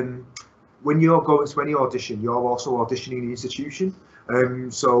is when you're going to any audition, you're also auditioning in the institution.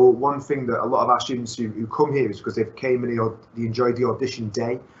 So one thing that a lot of our students who come here is because they've came and they enjoyed the audition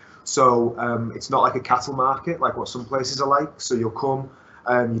day. So it's not like a cattle market like what some places are like. So you'll come,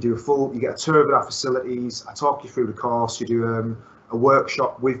 you get a tour of our facilities, I talk you through the course, you do a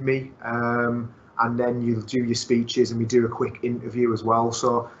workshop with me, and then you'll do your speeches and we do a quick interview as well.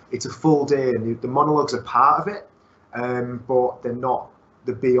 So it's a full day, and the monologues are part of it, but they're not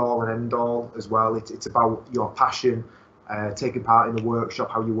the be all and end all as well. It's about your passion, taking part in the workshop,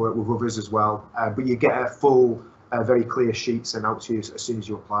 how you work with others as well. But you get a full, very clear sheet sent out to you as soon as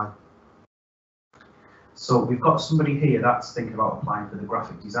you apply. So we've got somebody here that's thinking about applying for the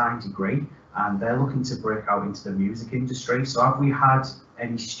graphic design degree, and they're looking to break out into the music industry. So have we had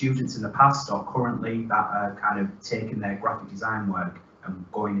any students in the past or currently that are kind of taking their graphic design work and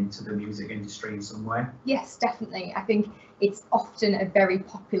going into the music industry in some way? Yes, definitely. I think it's often a very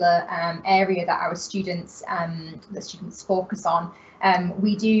popular area that our students focus on.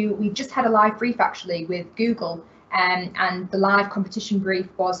 We've just had a live brief actually with Google, and the live competition brief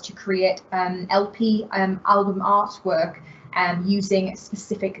was to create LP album artwork using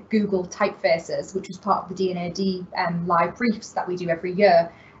specific Google typefaces, which was part of the D&AD live briefs that we do every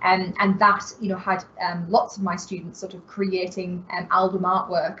year. And that had lots of my students sort of creating album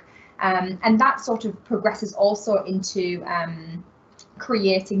artwork, and that sort of progresses also into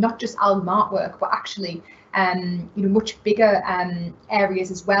creating not just album artwork, but actually much bigger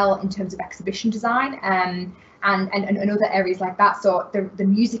areas as well in terms of exhibition design and other areas like that. So the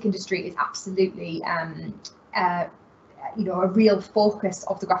music industry is absolutely a real focus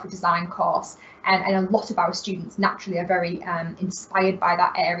of the graphic design course, and a lot of our students naturally are very inspired by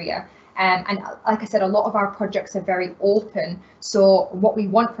that area. And like I said, a lot of our projects are very open. So what we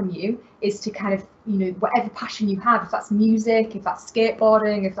want from you is to kind of, whatever passion you have, if that's music, if that's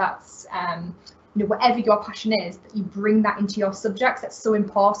skateboarding, if that's, whatever your passion is, that you bring that into your subjects. That's so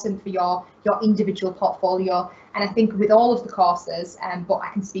important for your individual portfolio. And I think with all of the courses, but I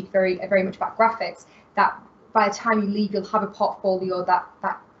can speak very much about graphics, that by the time you leave, you'll have a portfolio that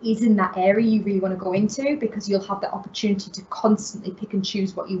is in that area you really want to go into, because you'll have the opportunity to constantly pick and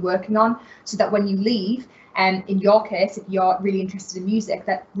choose what you're working on, so that when you leave, and in your case, if you're really interested in music,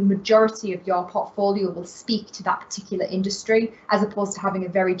 that the majority of your portfolio will speak to that particular industry, as opposed to having a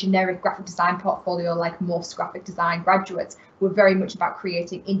very generic graphic design portfolio like most graphic design graduates. We're very much about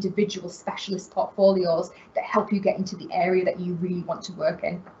creating individual specialist portfolios that help you get into the area that you really want to work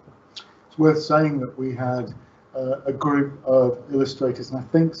in. It's worth saying that we had a group of illustrators, and I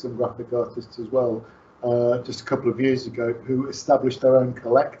think some graphic artists as well, just a couple of years ago, who established their own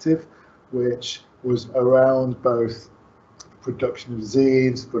collective, which was around both production of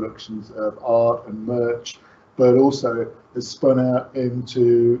zines, productions of art and merch, but also has spun out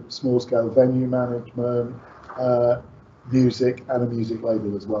into small-scale venue management, music, and a music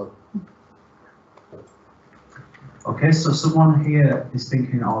label as well. Okay, so someone here is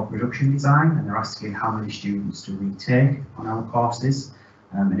thinking of production design, and they're asking how many students do we take on our courses,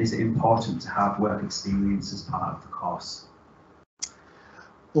 and is it important to have work experience as part of the course?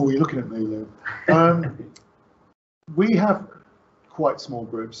 Oh, you're looking at me, Lou. We have quite small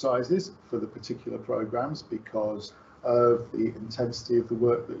group sizes for the particular programs because of the intensity of the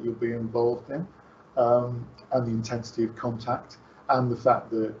work that you'll be involved in, and the intensity of contact, and the fact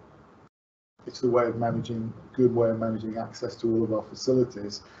that it's the way of managing, good way of managing access to all of our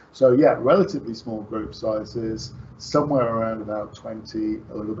facilities. So yeah, relatively small group sizes, somewhere around about 20,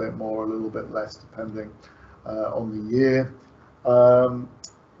 a little bit more, a little bit less, depending on the year.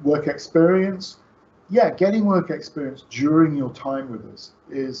 Work experience, yeah, getting work experience during your time with us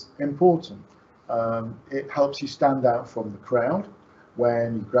is important. It helps you stand out from the crowd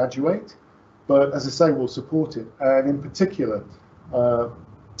when you graduate, but as I say, we'll support it. And in particular,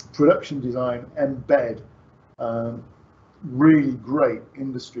 production design embed really great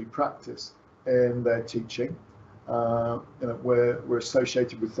industry practice in their teaching. We're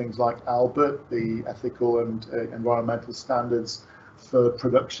associated with things like Albert, the ethical and environmental standards for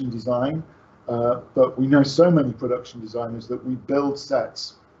production design, but we know so many production designers that we build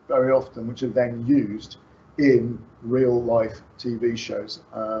sets very often which are then used in real life TV shows.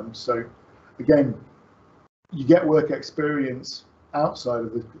 So again, you get work experience outside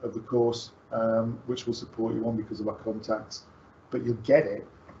of the course, which will support you on because of our contacts, but you'll get it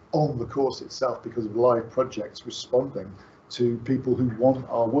on the course itself because of live projects responding to people who want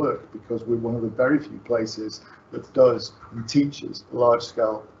our work, because we're one of the very few places that does and teaches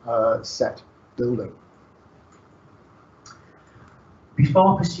large-scale set building.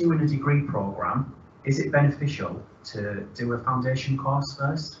 Before pursuing a degree programme, is it beneficial to do a foundation course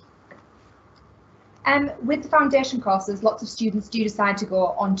first? With the foundation courses, lots of students do decide to go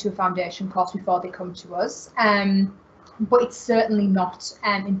onto a foundation course before they come to us, but it's certainly not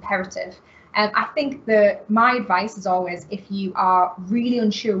imperative. I think that my advice is always, if you are really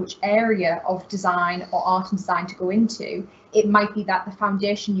unsure which area of design or art and design to go into, it might be that the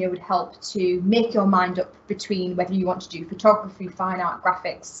foundation year would help to make your mind up between whether you want to do photography, fine art,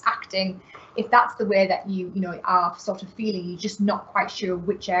 graphics, acting. If that's the way that you are sort of feeling, you're just not quite sure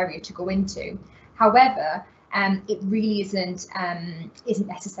which area to go into. However, it really isn't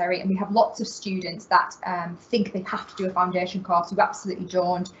necessary, and we have lots of students that think they have to do a foundation course. You absolutely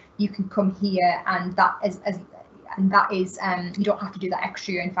don't. You can come here, and that is you don't have to do that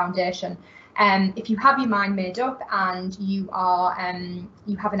extra year in foundation. If you have your mind made up and you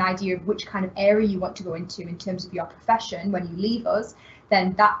have an idea of which kind of area you want to go into in terms of your profession when you leave us,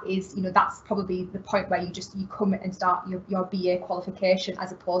 then that is, that's probably the point where you come and start your BA qualification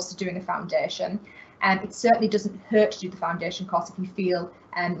as opposed to doing a foundation. It certainly doesn't hurt to do the foundation course if you feel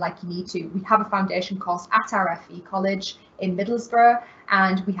like you need to. We have a foundation course at our FE college in Middlesbrough,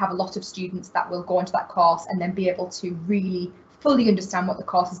 and we have a lot of students that will go into that course and then be able to really fully understand what the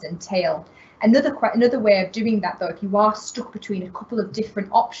courses entail. Another way of doing that, though, if you are stuck between a couple of different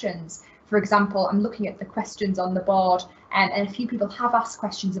options, for example, I'm looking at the questions on the board, and a few people have asked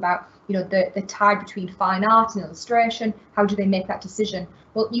questions about, the tie between fine art and illustration. How do they make that decision?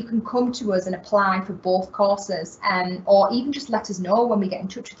 Well, you can come to us and apply for both courses, or even just let us know when we get in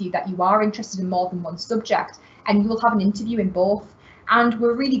touch with you that you are interested in more than one subject, and you will have an interview in both. And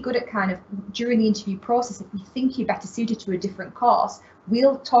we're really good at kind of during the interview process, if you think you're better suited to a different course,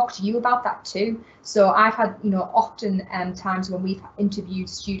 we'll talk to you about that too. So I've had, often times when we've interviewed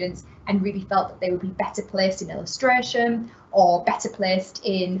students and really felt that they would be better placed in illustration or better placed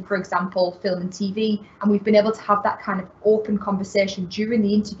in, for example, film and TV. And we've been able to have that kind of open conversation during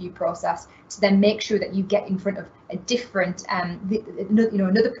the interview process to then make sure that you get in front of a different,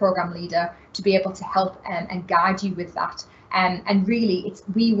 another program leader to be able to help and guide you with that. And really,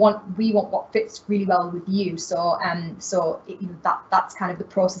 we want what fits really well with you. So that's kind of the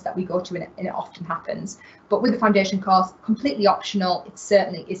process that we go to, and it often happens. But with the foundation course, completely optional. It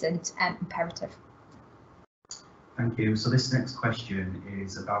certainly isn't imperative. Thank you. So this next question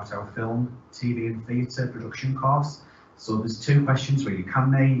is about our film, TV and theatre production course. So there's two questions really.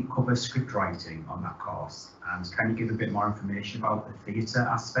 Can they cover script writing on that course? And can you give a bit more information about the theatre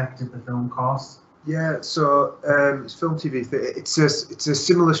aspect of the film course? Yeah, so it's film, TV, theatre. It's a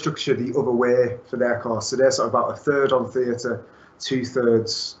similar structure the other way for their course. So they're sort of about a third on theatre,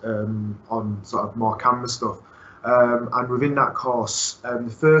 2/3 on sort of more camera stuff. And within that course, the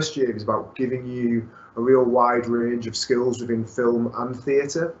first year is about giving you a real wide range of skills within film and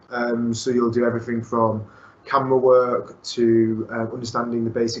theatre. So you'll do everything from camera work to understanding the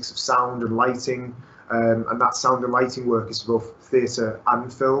basics of sound and lighting. And that sound and lighting work is for both theatre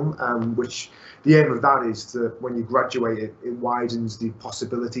and film, which the aim of that is to, when you graduate, it widens the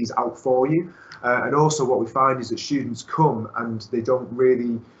possibilities out for you. And also what we find is that students come and they don't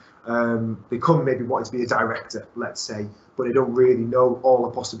really, they come maybe wanting to be a director, let's say, but they don't really know all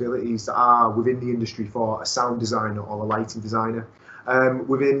the possibilities that are within the industry for a sound designer or a lighting designer.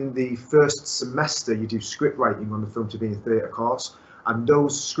 Within the first semester, you do script writing on the film, TV and theatre course, and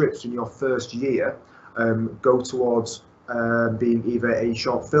those scripts in your first year go towards being either a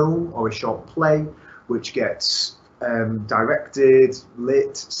short film or a short play, which gets directed,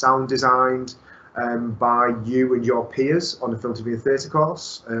 lit, sound designed by you and your peers on the film, TV and theatre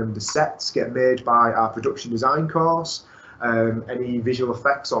course. The sets get made by our production design course. Any visual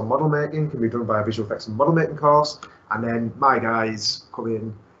effects or model making can be done by a visual effects and model making course. And then my guys come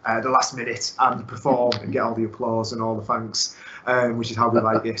in at the last minute and perform and get all the applause and all the thanks, which is how we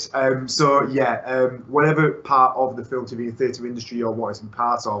like it. So yeah, whatever part of the film, TV and theatre industry you're wanting to be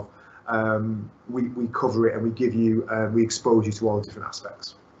part of, we cover it and we give you, we expose you to all the different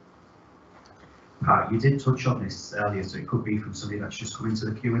aspects. Pat, you did touch on this earlier, so it could be from somebody that's just come into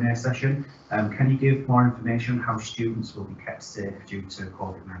the Q&A session. Can you give more information on how students will be kept safe due to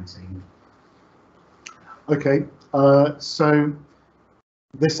COVID-19? Okay, so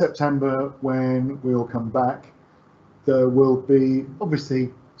this September, when we all come back, there will be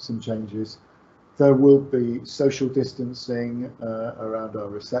obviously some changes. There will be social distancing around our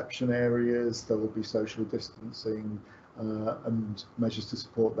reception areas. There will be social distancing and measures to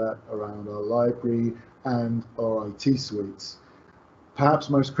support that around our library and our IT suites. Perhaps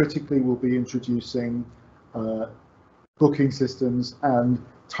most critically, we'll be introducing booking systems and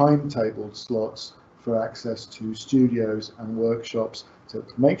timetabled slots for access to studios and workshops to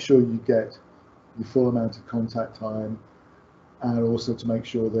make sure you get the full amount of contact time, and also to make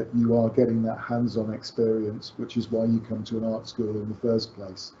sure that you are getting that hands-on experience, which is why you come to an art school in the first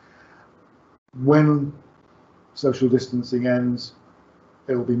place. When social distancing ends,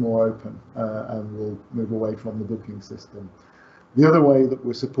 it will be more open and we'll move away from the booking system. The other way that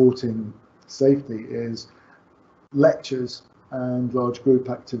we're supporting safety is lectures and large group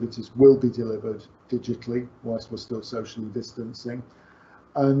activities will be delivered digitally whilst we're still socially distancing.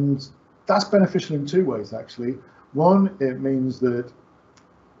 And that's beneficial in two ways, actually. One, it means that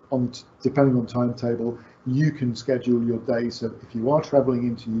depending on timetable, you can schedule your day. So if you are traveling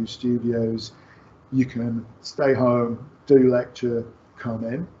into new studios, you can stay home, do lecture, come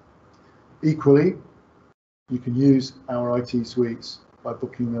in. Equally, you can use our IT suites by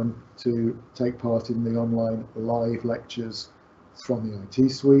booking them to take part in the online live lectures from the IT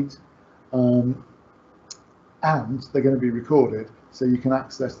suite. And they're going to be recorded, so you can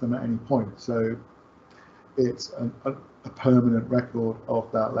access them at any point. So it's a permanent record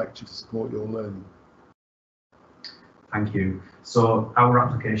of that lecture to support your learning. Thank you. So our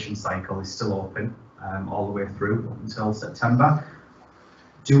application cycle is still open all the way through up until September.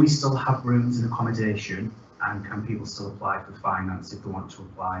 Do we still have rooms and accommodation, and can people still apply for finance if they want to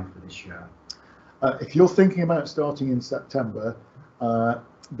apply for this year? If you're thinking about starting in September,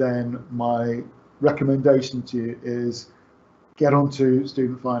 then my recommendation to you is get onto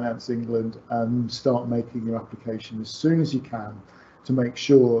Student Finance England and start making your application as soon as you can to make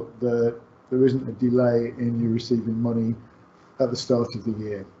sure that there isn't a delay in you receiving money at the start of the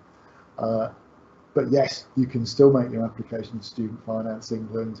year. But yes, you can still make your application to Student Finance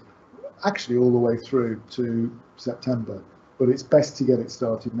England, actually all the way through to September. But it's best to get it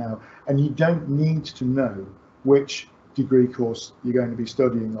started now. And you don't need to know which degree course you're going to be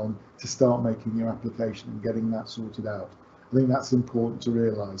studying on to start making your application and getting that sorted out. I think that's important to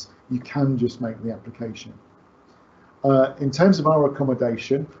realise. You can just make the application. In terms of our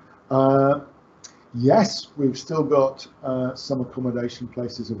accommodation, yes, we've still got some accommodation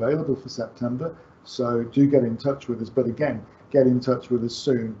places available for September, so do get in touch with us. But again, get in touch with us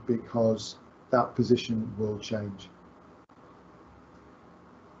soon because that position will change.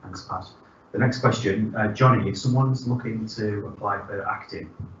 Thanks, Pat. The next question, Johnny, if someone's looking to apply for acting,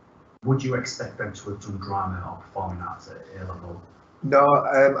 would you expect them to have done drama or performing arts at A level? No,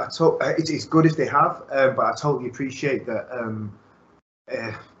 it's good if they have, but I totally appreciate that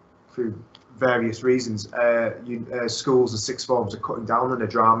through various reasons, schools and sixth forms are cutting down on their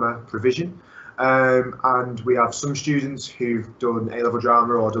drama provision. And we have some students who've done A-level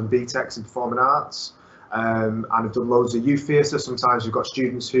drama or done BTECs in performing arts, and have done loads of youth theatre. Sometimes we've got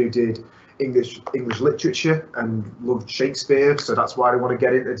students who did English literature and loved Shakespeare, so that's why they want to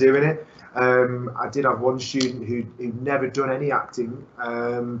get into doing it. I did have one student who'd never done any acting,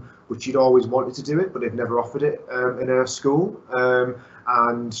 which she'd always wanted to do it, but they'd never offered it in her school.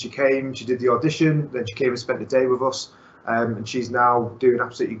 And she came, she did the audition, then she came and spent the day with us, and she's now doing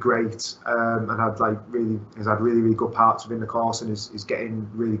absolutely great, and has had really good parts within the course and is getting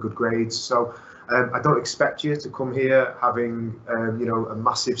really good grades. So I don't expect you to come here having a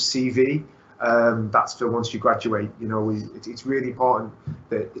massive CV. That's for once you graduate. It's really important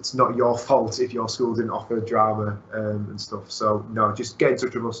that it's not your fault if your school didn't offer drama and stuff. So no, just get in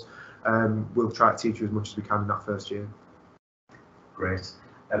touch with us. We'll try to teach you as much as we can in that first year. Great.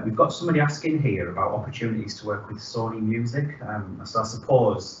 We've got somebody asking here about opportunities to work with Sony Music. So I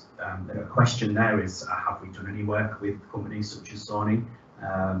suppose the question there is, have we done any work with companies such as Sony?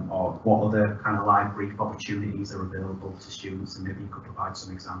 Or what other kind of live brief opportunities are available to students, and maybe you could provide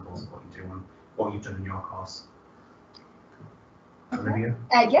some examples of what you've done in your course. Olivia?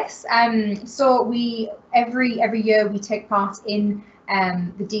 Yes. So we every year we take part in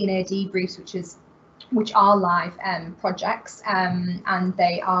the DNA debriefs, which are live projects, and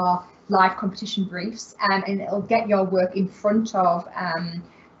they are live competition briefs, and it'll get your work in front of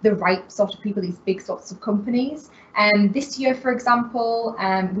the right sort of people, these big sorts of companies. This year, for example,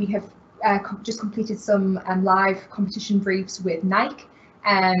 we have just completed some live competition briefs with Nike,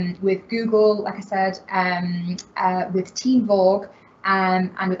 with Google, like I said, with Teen Vogue,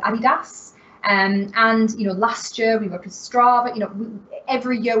 and with Adidas. And last year we worked with Strava.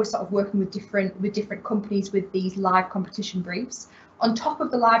 Every year we're sort of working with different companies with these live competition briefs. On top of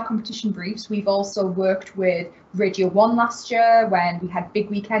the live competition briefs, we've also worked with Radio 1 last year when we had Big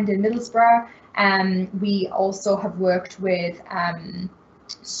Weekend in Middlesbrough. We also have worked with,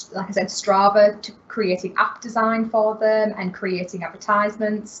 like I said, Strava, to creating app design for them and creating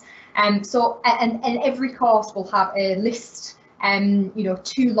advertisements. And every course will have a list,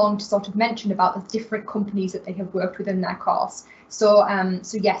 too long to sort of mention about the different companies that they have worked with in their course. So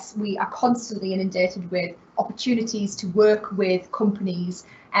yes, we are constantly inundated with opportunities to work with companies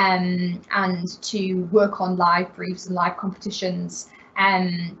and to work on live briefs and live competitions.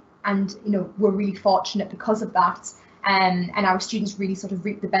 And we're really fortunate because of that. And our students really sort of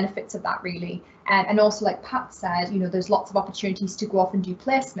reap the benefits of that, really. And also, like Pat said, there's lots of opportunities to go off and do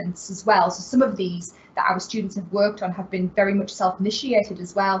placements as well. So some of these that our students have worked on have been very much self-initiated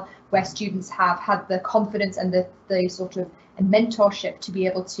as well, where students have had the confidence and the sort of mentorship to be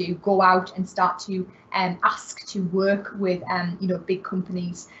able to go out and start to ask to work with big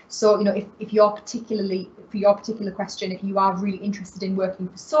companies. So if you're particularly, for your particular question, if you are really interested in working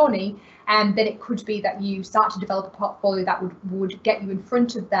for Sony, then it could be that you start to develop a portfolio that would get you in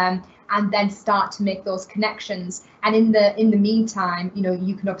front of them, and then start to make those connections. And in the meantime,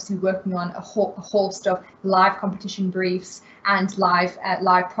 you can obviously be working on a host of live competition briefs and live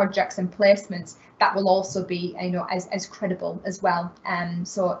projects and placements that will also be as credible as well.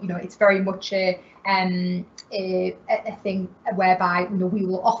 So it's very much a thing whereby we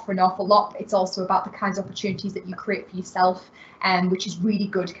will offer an awful lot, but it's also about the kinds of opportunities that you create for yourself, which is really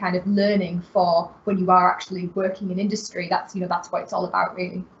good kind of learning for when you are actually working in industry. That's what it's all about,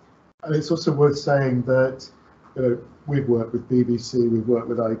 really. And it's also worth saying that we've worked with BBC, we've worked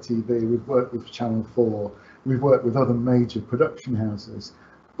with ITV, we've worked with Channel 4, we've worked with other major production houses.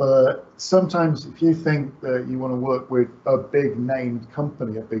 But sometimes if you think that you want to work with a big named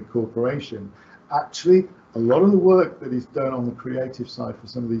company, a big corporation, actually a lot of the work that is done on the creative side for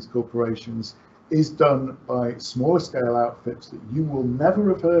some of these corporations is done by smaller scale outfits that you will never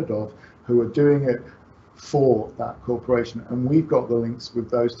have heard of, who are doing it for that corporation, and we've got the links with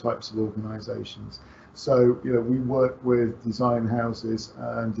those types of organisations. So, you know, we work with design houses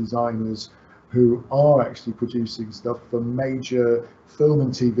and designers who are actually producing stuff for major film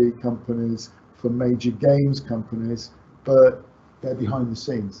and TV companies, for major games companies, but they're behind the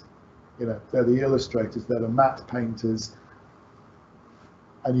scenes. You know, they're the illustrators, they're the matte painters,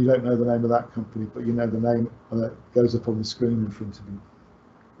 and you don't know the name of that company, but you know the name that goes up on the screen in front of you.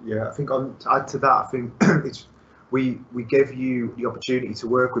 Yeah, I think to add to that, I think it's we give you the opportunity to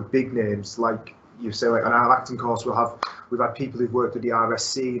work with big names, like you say, like on our acting course we've had people who've worked at the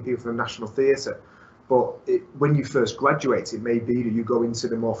RSC and people from the National Theatre. But when you first graduate, it may be that you go into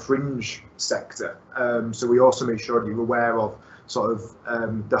the more fringe sector. So we also make sure that you're aware of sort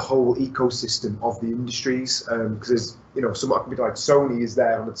of the whole ecosystem of the industries, because there's, you know, some company like Sony is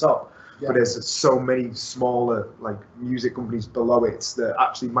there on the top, but there's so many smaller like music companies below it that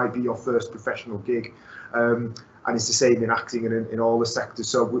actually might be your first professional gig. And it's the same in acting and in all the sectors.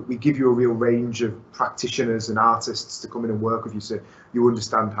 So we give you a real range of practitioners and artists to come in and work with you, so you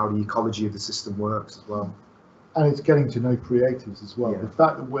understand how the ecology of the system works as well. And it's getting to know creatives as well. Yeah. The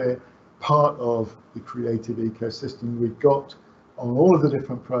fact that we're part of the creative ecosystem, we've got on all of the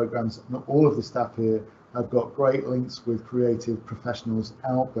different programs, and all of the staff here have got great links with creative professionals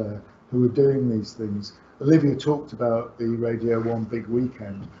out there who are doing these things. Olivia talked about the Radio 1 Big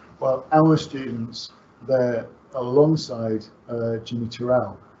Weekend. Well, our students there, alongside Jimmy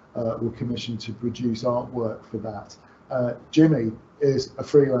Terrell, were commissioned to produce artwork for that. Jimmy is a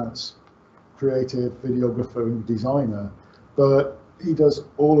freelance creative videographer and designer, but he does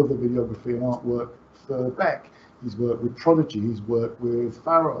all of the videography and artwork for Beck. He's worked with Prodigy, he's worked with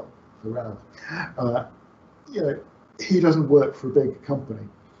Pharrell. You know, he doesn't work for a big company,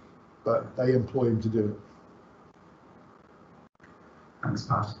 but they employ him to do it. Thanks,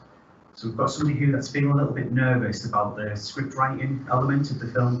 Pat. So we've got somebody here that's feeling a little bit nervous about the script writing element of the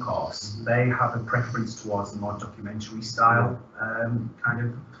film course. They have a preference towards the more documentary style kind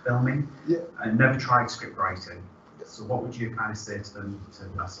of filming, and never tried script writing. So what would you kind of say to them to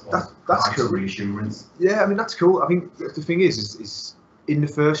that's cool. Reassurance? Yeah, I mean, that's cool. I mean, the thing is in the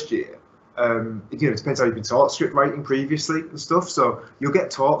first year, you know, it depends how you've been taught script writing previously and stuff. So you'll get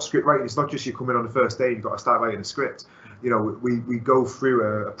taught script writing. It's not just you come in on the first day and you've got to start writing a script. You know, we go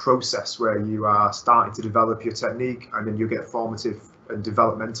through a process where you are starting to develop your technique, and then you get formative and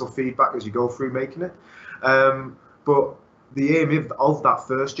developmental feedback as you go through making it. But the aim of that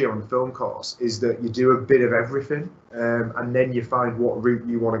first year on the film course is that you do a bit of everything, and then you find what route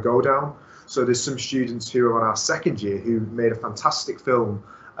you want to go down. So there's some students who are on our second year who made a fantastic film,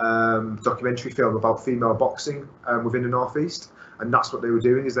 documentary film about female boxing within the Northeast, and that's what they were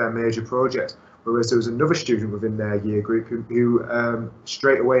doing as their major project. Whereas there was another student within their year group who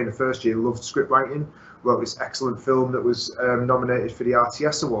straight away in the first year loved script writing, wrote this excellent film that was nominated for the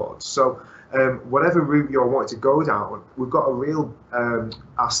RTS Awards. So whatever route you're wanting to go down, we've got a real,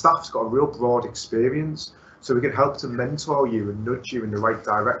 our staff's got a real broad experience, so we can help to mentor you and nudge you in the right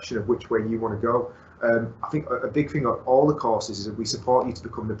direction of which way you want to go. I think a big thing on all the courses is that we support you to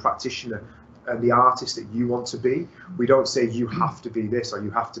become the practitioner and the artist that you want to be. We don't say you have to be this or you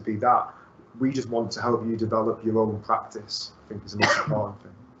have to be that. We just want to help you develop your own practice, I think is the most important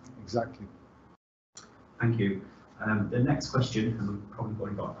thing. Exactly. Thank you. The next question, and we've probably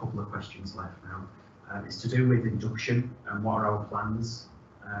only got a couple of questions left now, is to do with induction and what are our plans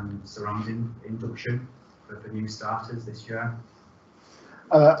surrounding induction for new starters this year.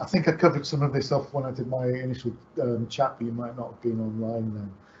 I think I covered some of this off when I did my initial chat, but you might not have been online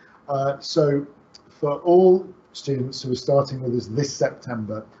then. So for all students who are starting with us this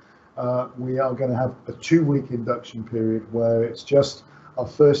September, we are going to have a 2-week induction period where it's just our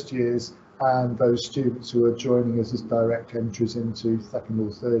first years and those students who are joining us as direct entries into second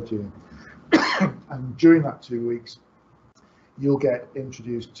or third year. And during that 2 weeks, you'll get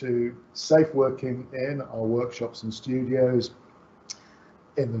introduced to safe working in our workshops and studios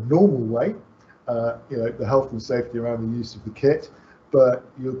in the normal way, you know, the health and safety around the use of the kit, but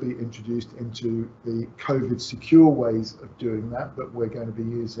you'll be introduced into the COVID secure ways of doing that we're going to be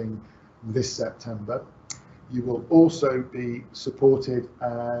using this September. You will also be supported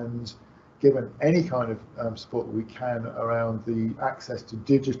and given any kind of support that we can around the access to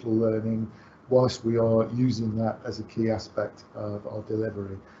digital learning whilst we are using that as a key aspect of our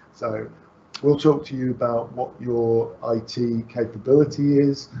delivery. So we'll talk to you about what your IT capability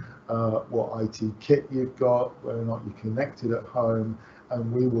is, what IT kit you've got, whether or not you're connected at home,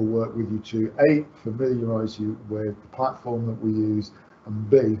 and we will work with you to A, familiarise you with the platform that we use, and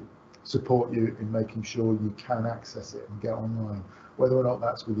B, support you in making sure you can access it and get online. whether or not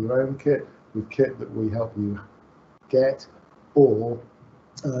that's with your own kit, with kit that we help you get, or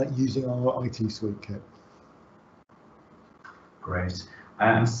using our IT Suite kit. Great.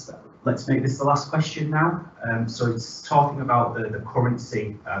 Let's make this the last question now. So it's talking about the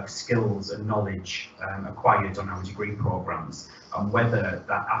currency of skills and knowledge acquired on our degree programs, and whether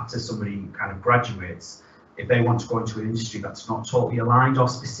that after somebody kind of graduates, if they want to go into an industry that's not totally aligned or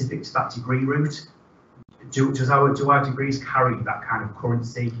specific to that degree route, do our degrees carry that kind of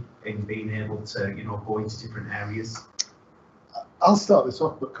currency in being able to, you know, go into different areas? I'll start this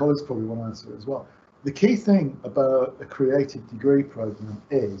off, but colleagues probably want to answer it as well. The key thing about a creative degree program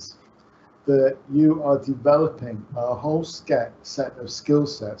is that you are developing a whole set of skill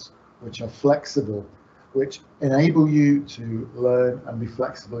sets which are flexible, which enable you to learn and be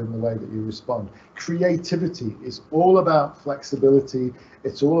flexible in the way that you respond. Creativity is all about flexibility.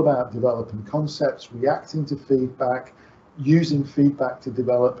 It's all about developing concepts, reacting to feedback, using feedback to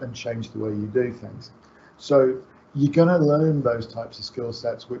develop and change the way you do things. So you're going to learn those types of skill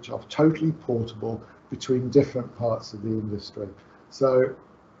sets which are totally portable between different parts of the industry. So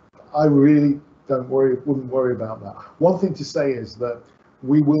I really wouldn't worry about that. One thing to say is that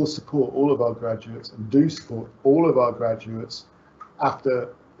we will support all of our graduates and do support all of our graduates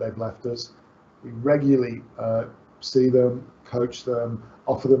after they've left us. We regularly see them, coach them,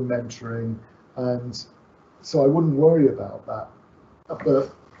 offer them mentoring, and so I wouldn't worry about that.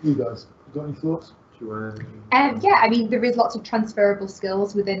 But you guys, you got any thoughts? Yeah, I mean, there is lots of transferable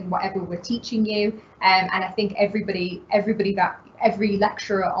skills within whatever we're teaching you, and I think every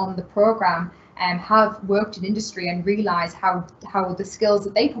lecturer on the programme have worked in industry and realise how the skills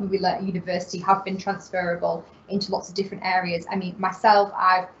that they probably learnt at university have been transferable into lots of different areas. I mean, myself,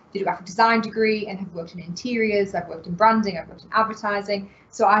 I did a graphic design degree and have worked in interiors, I've worked in branding, I've worked in advertising,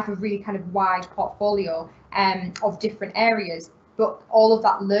 so I have a really kind of wide portfolio of different areas. But all of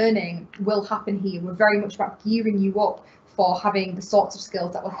that learning will happen here. We're very much about gearing you up for having the sorts of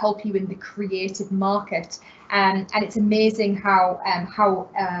skills that will help you in the creative market. And it's amazing how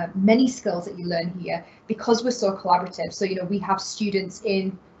many skills that you learn here because we're so collaborative. So, you know, we have students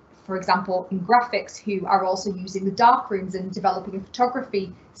in, for example, in graphics who are also using the darkrooms and developing a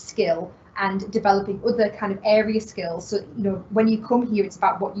photography skill and developing other kind of area skills. So, you know, when you come here, it's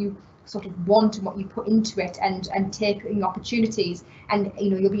about what you sort of want and what you put into it and taking opportunities, and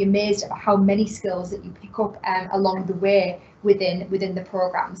you know, you'll be amazed at how many skills that you pick up along the way within the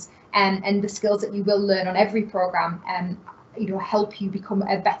programs, and the skills that you will learn on every program you know, help you become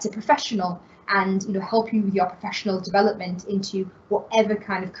a better professional and, you know, help you with your professional development into whatever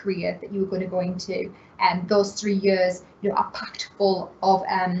kind of career that you're going to go into. And those 3 years, you know, are packed full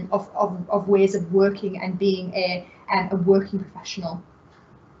of ways of working and being a working professional.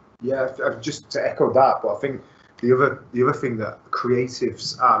 Yeah, just to echo that, but I think the other thing that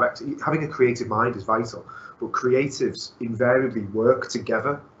creatives are actually, having a creative mind is vital, but creatives invariably work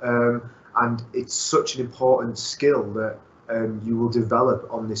together, and it's such an important skill that you will develop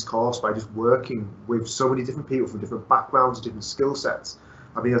on this course by just working with so many different people from different backgrounds, different skill sets,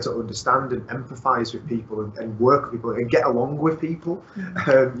 and being able to understand and empathise with people and work with people and get along with people.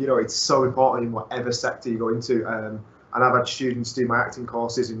 You know, it's so important in whatever sector you go into. And I've had students do my acting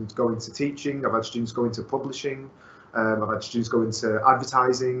courses and go into teaching. I've had students go into publishing. I've had students go into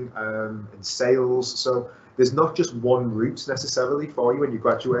advertising and sales. So there's not just one route necessarily for you when you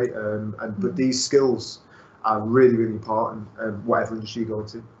graduate. But these skills are really, really important, whatever industry you go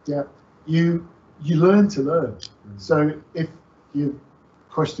into. Yeah, you learn to learn. So if your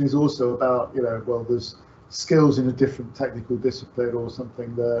question is also about, you know, well, there's skills in a different technical discipline or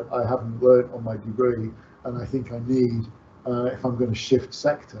something that I haven't learned on my degree, and I think I need if I'm going to shift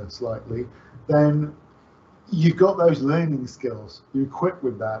sector slightly, then you've got those learning skills, you're equipped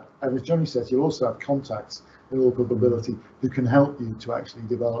with that, and as Johnny says, you'll also have contacts in all probability who can help you to actually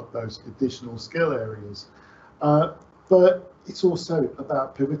develop those additional skill areas. But it's also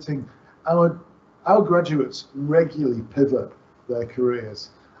about pivoting. Our graduates regularly pivot their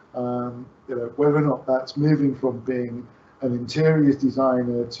careers, you know, whether or not that's moving from being an interiors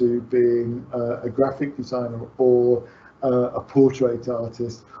designer to being a graphic designer or a portrait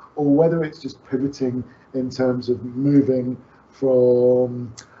artist, or whether it's just pivoting in terms of moving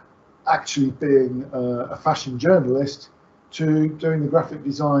from actually being a fashion journalist to doing the graphic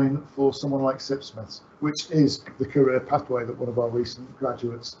design for someone like Sipsmiths, which is the career pathway that one of our recent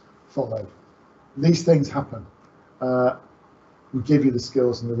graduates followed. These things happen. We give you the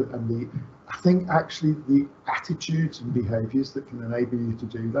skills and I think actually the attitudes and behaviours that can enable you to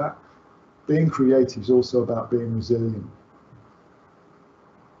do that. Being creative is also about being resilient.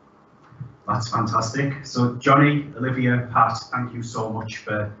 That's fantastic. So Johnny, Olivia, Pat, thank you so much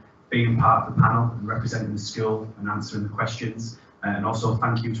for being part of the panel and representing the school and answering the questions. And also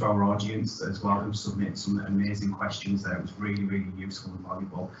thank you to our audience as well who submitted some amazing questions there. It was really, really useful and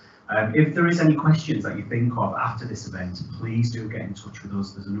valuable. If there is any questions that you think of after this event, please do get in touch with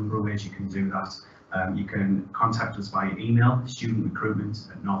us. There's a number of ways you can do that. You can contact us via email,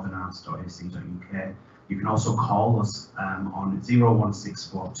 studentrecruitment@northernarts.ac.uk. You can also call us on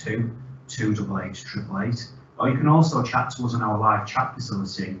 01642 288 888, or you can also chat to us on our live chat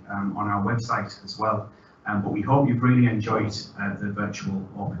facility on our website as well. But we hope you've really enjoyed the virtual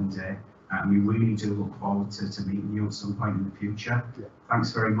open day, and we really do look forward to meeting you at some point in the future.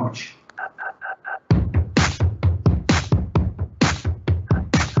 Thanks very much.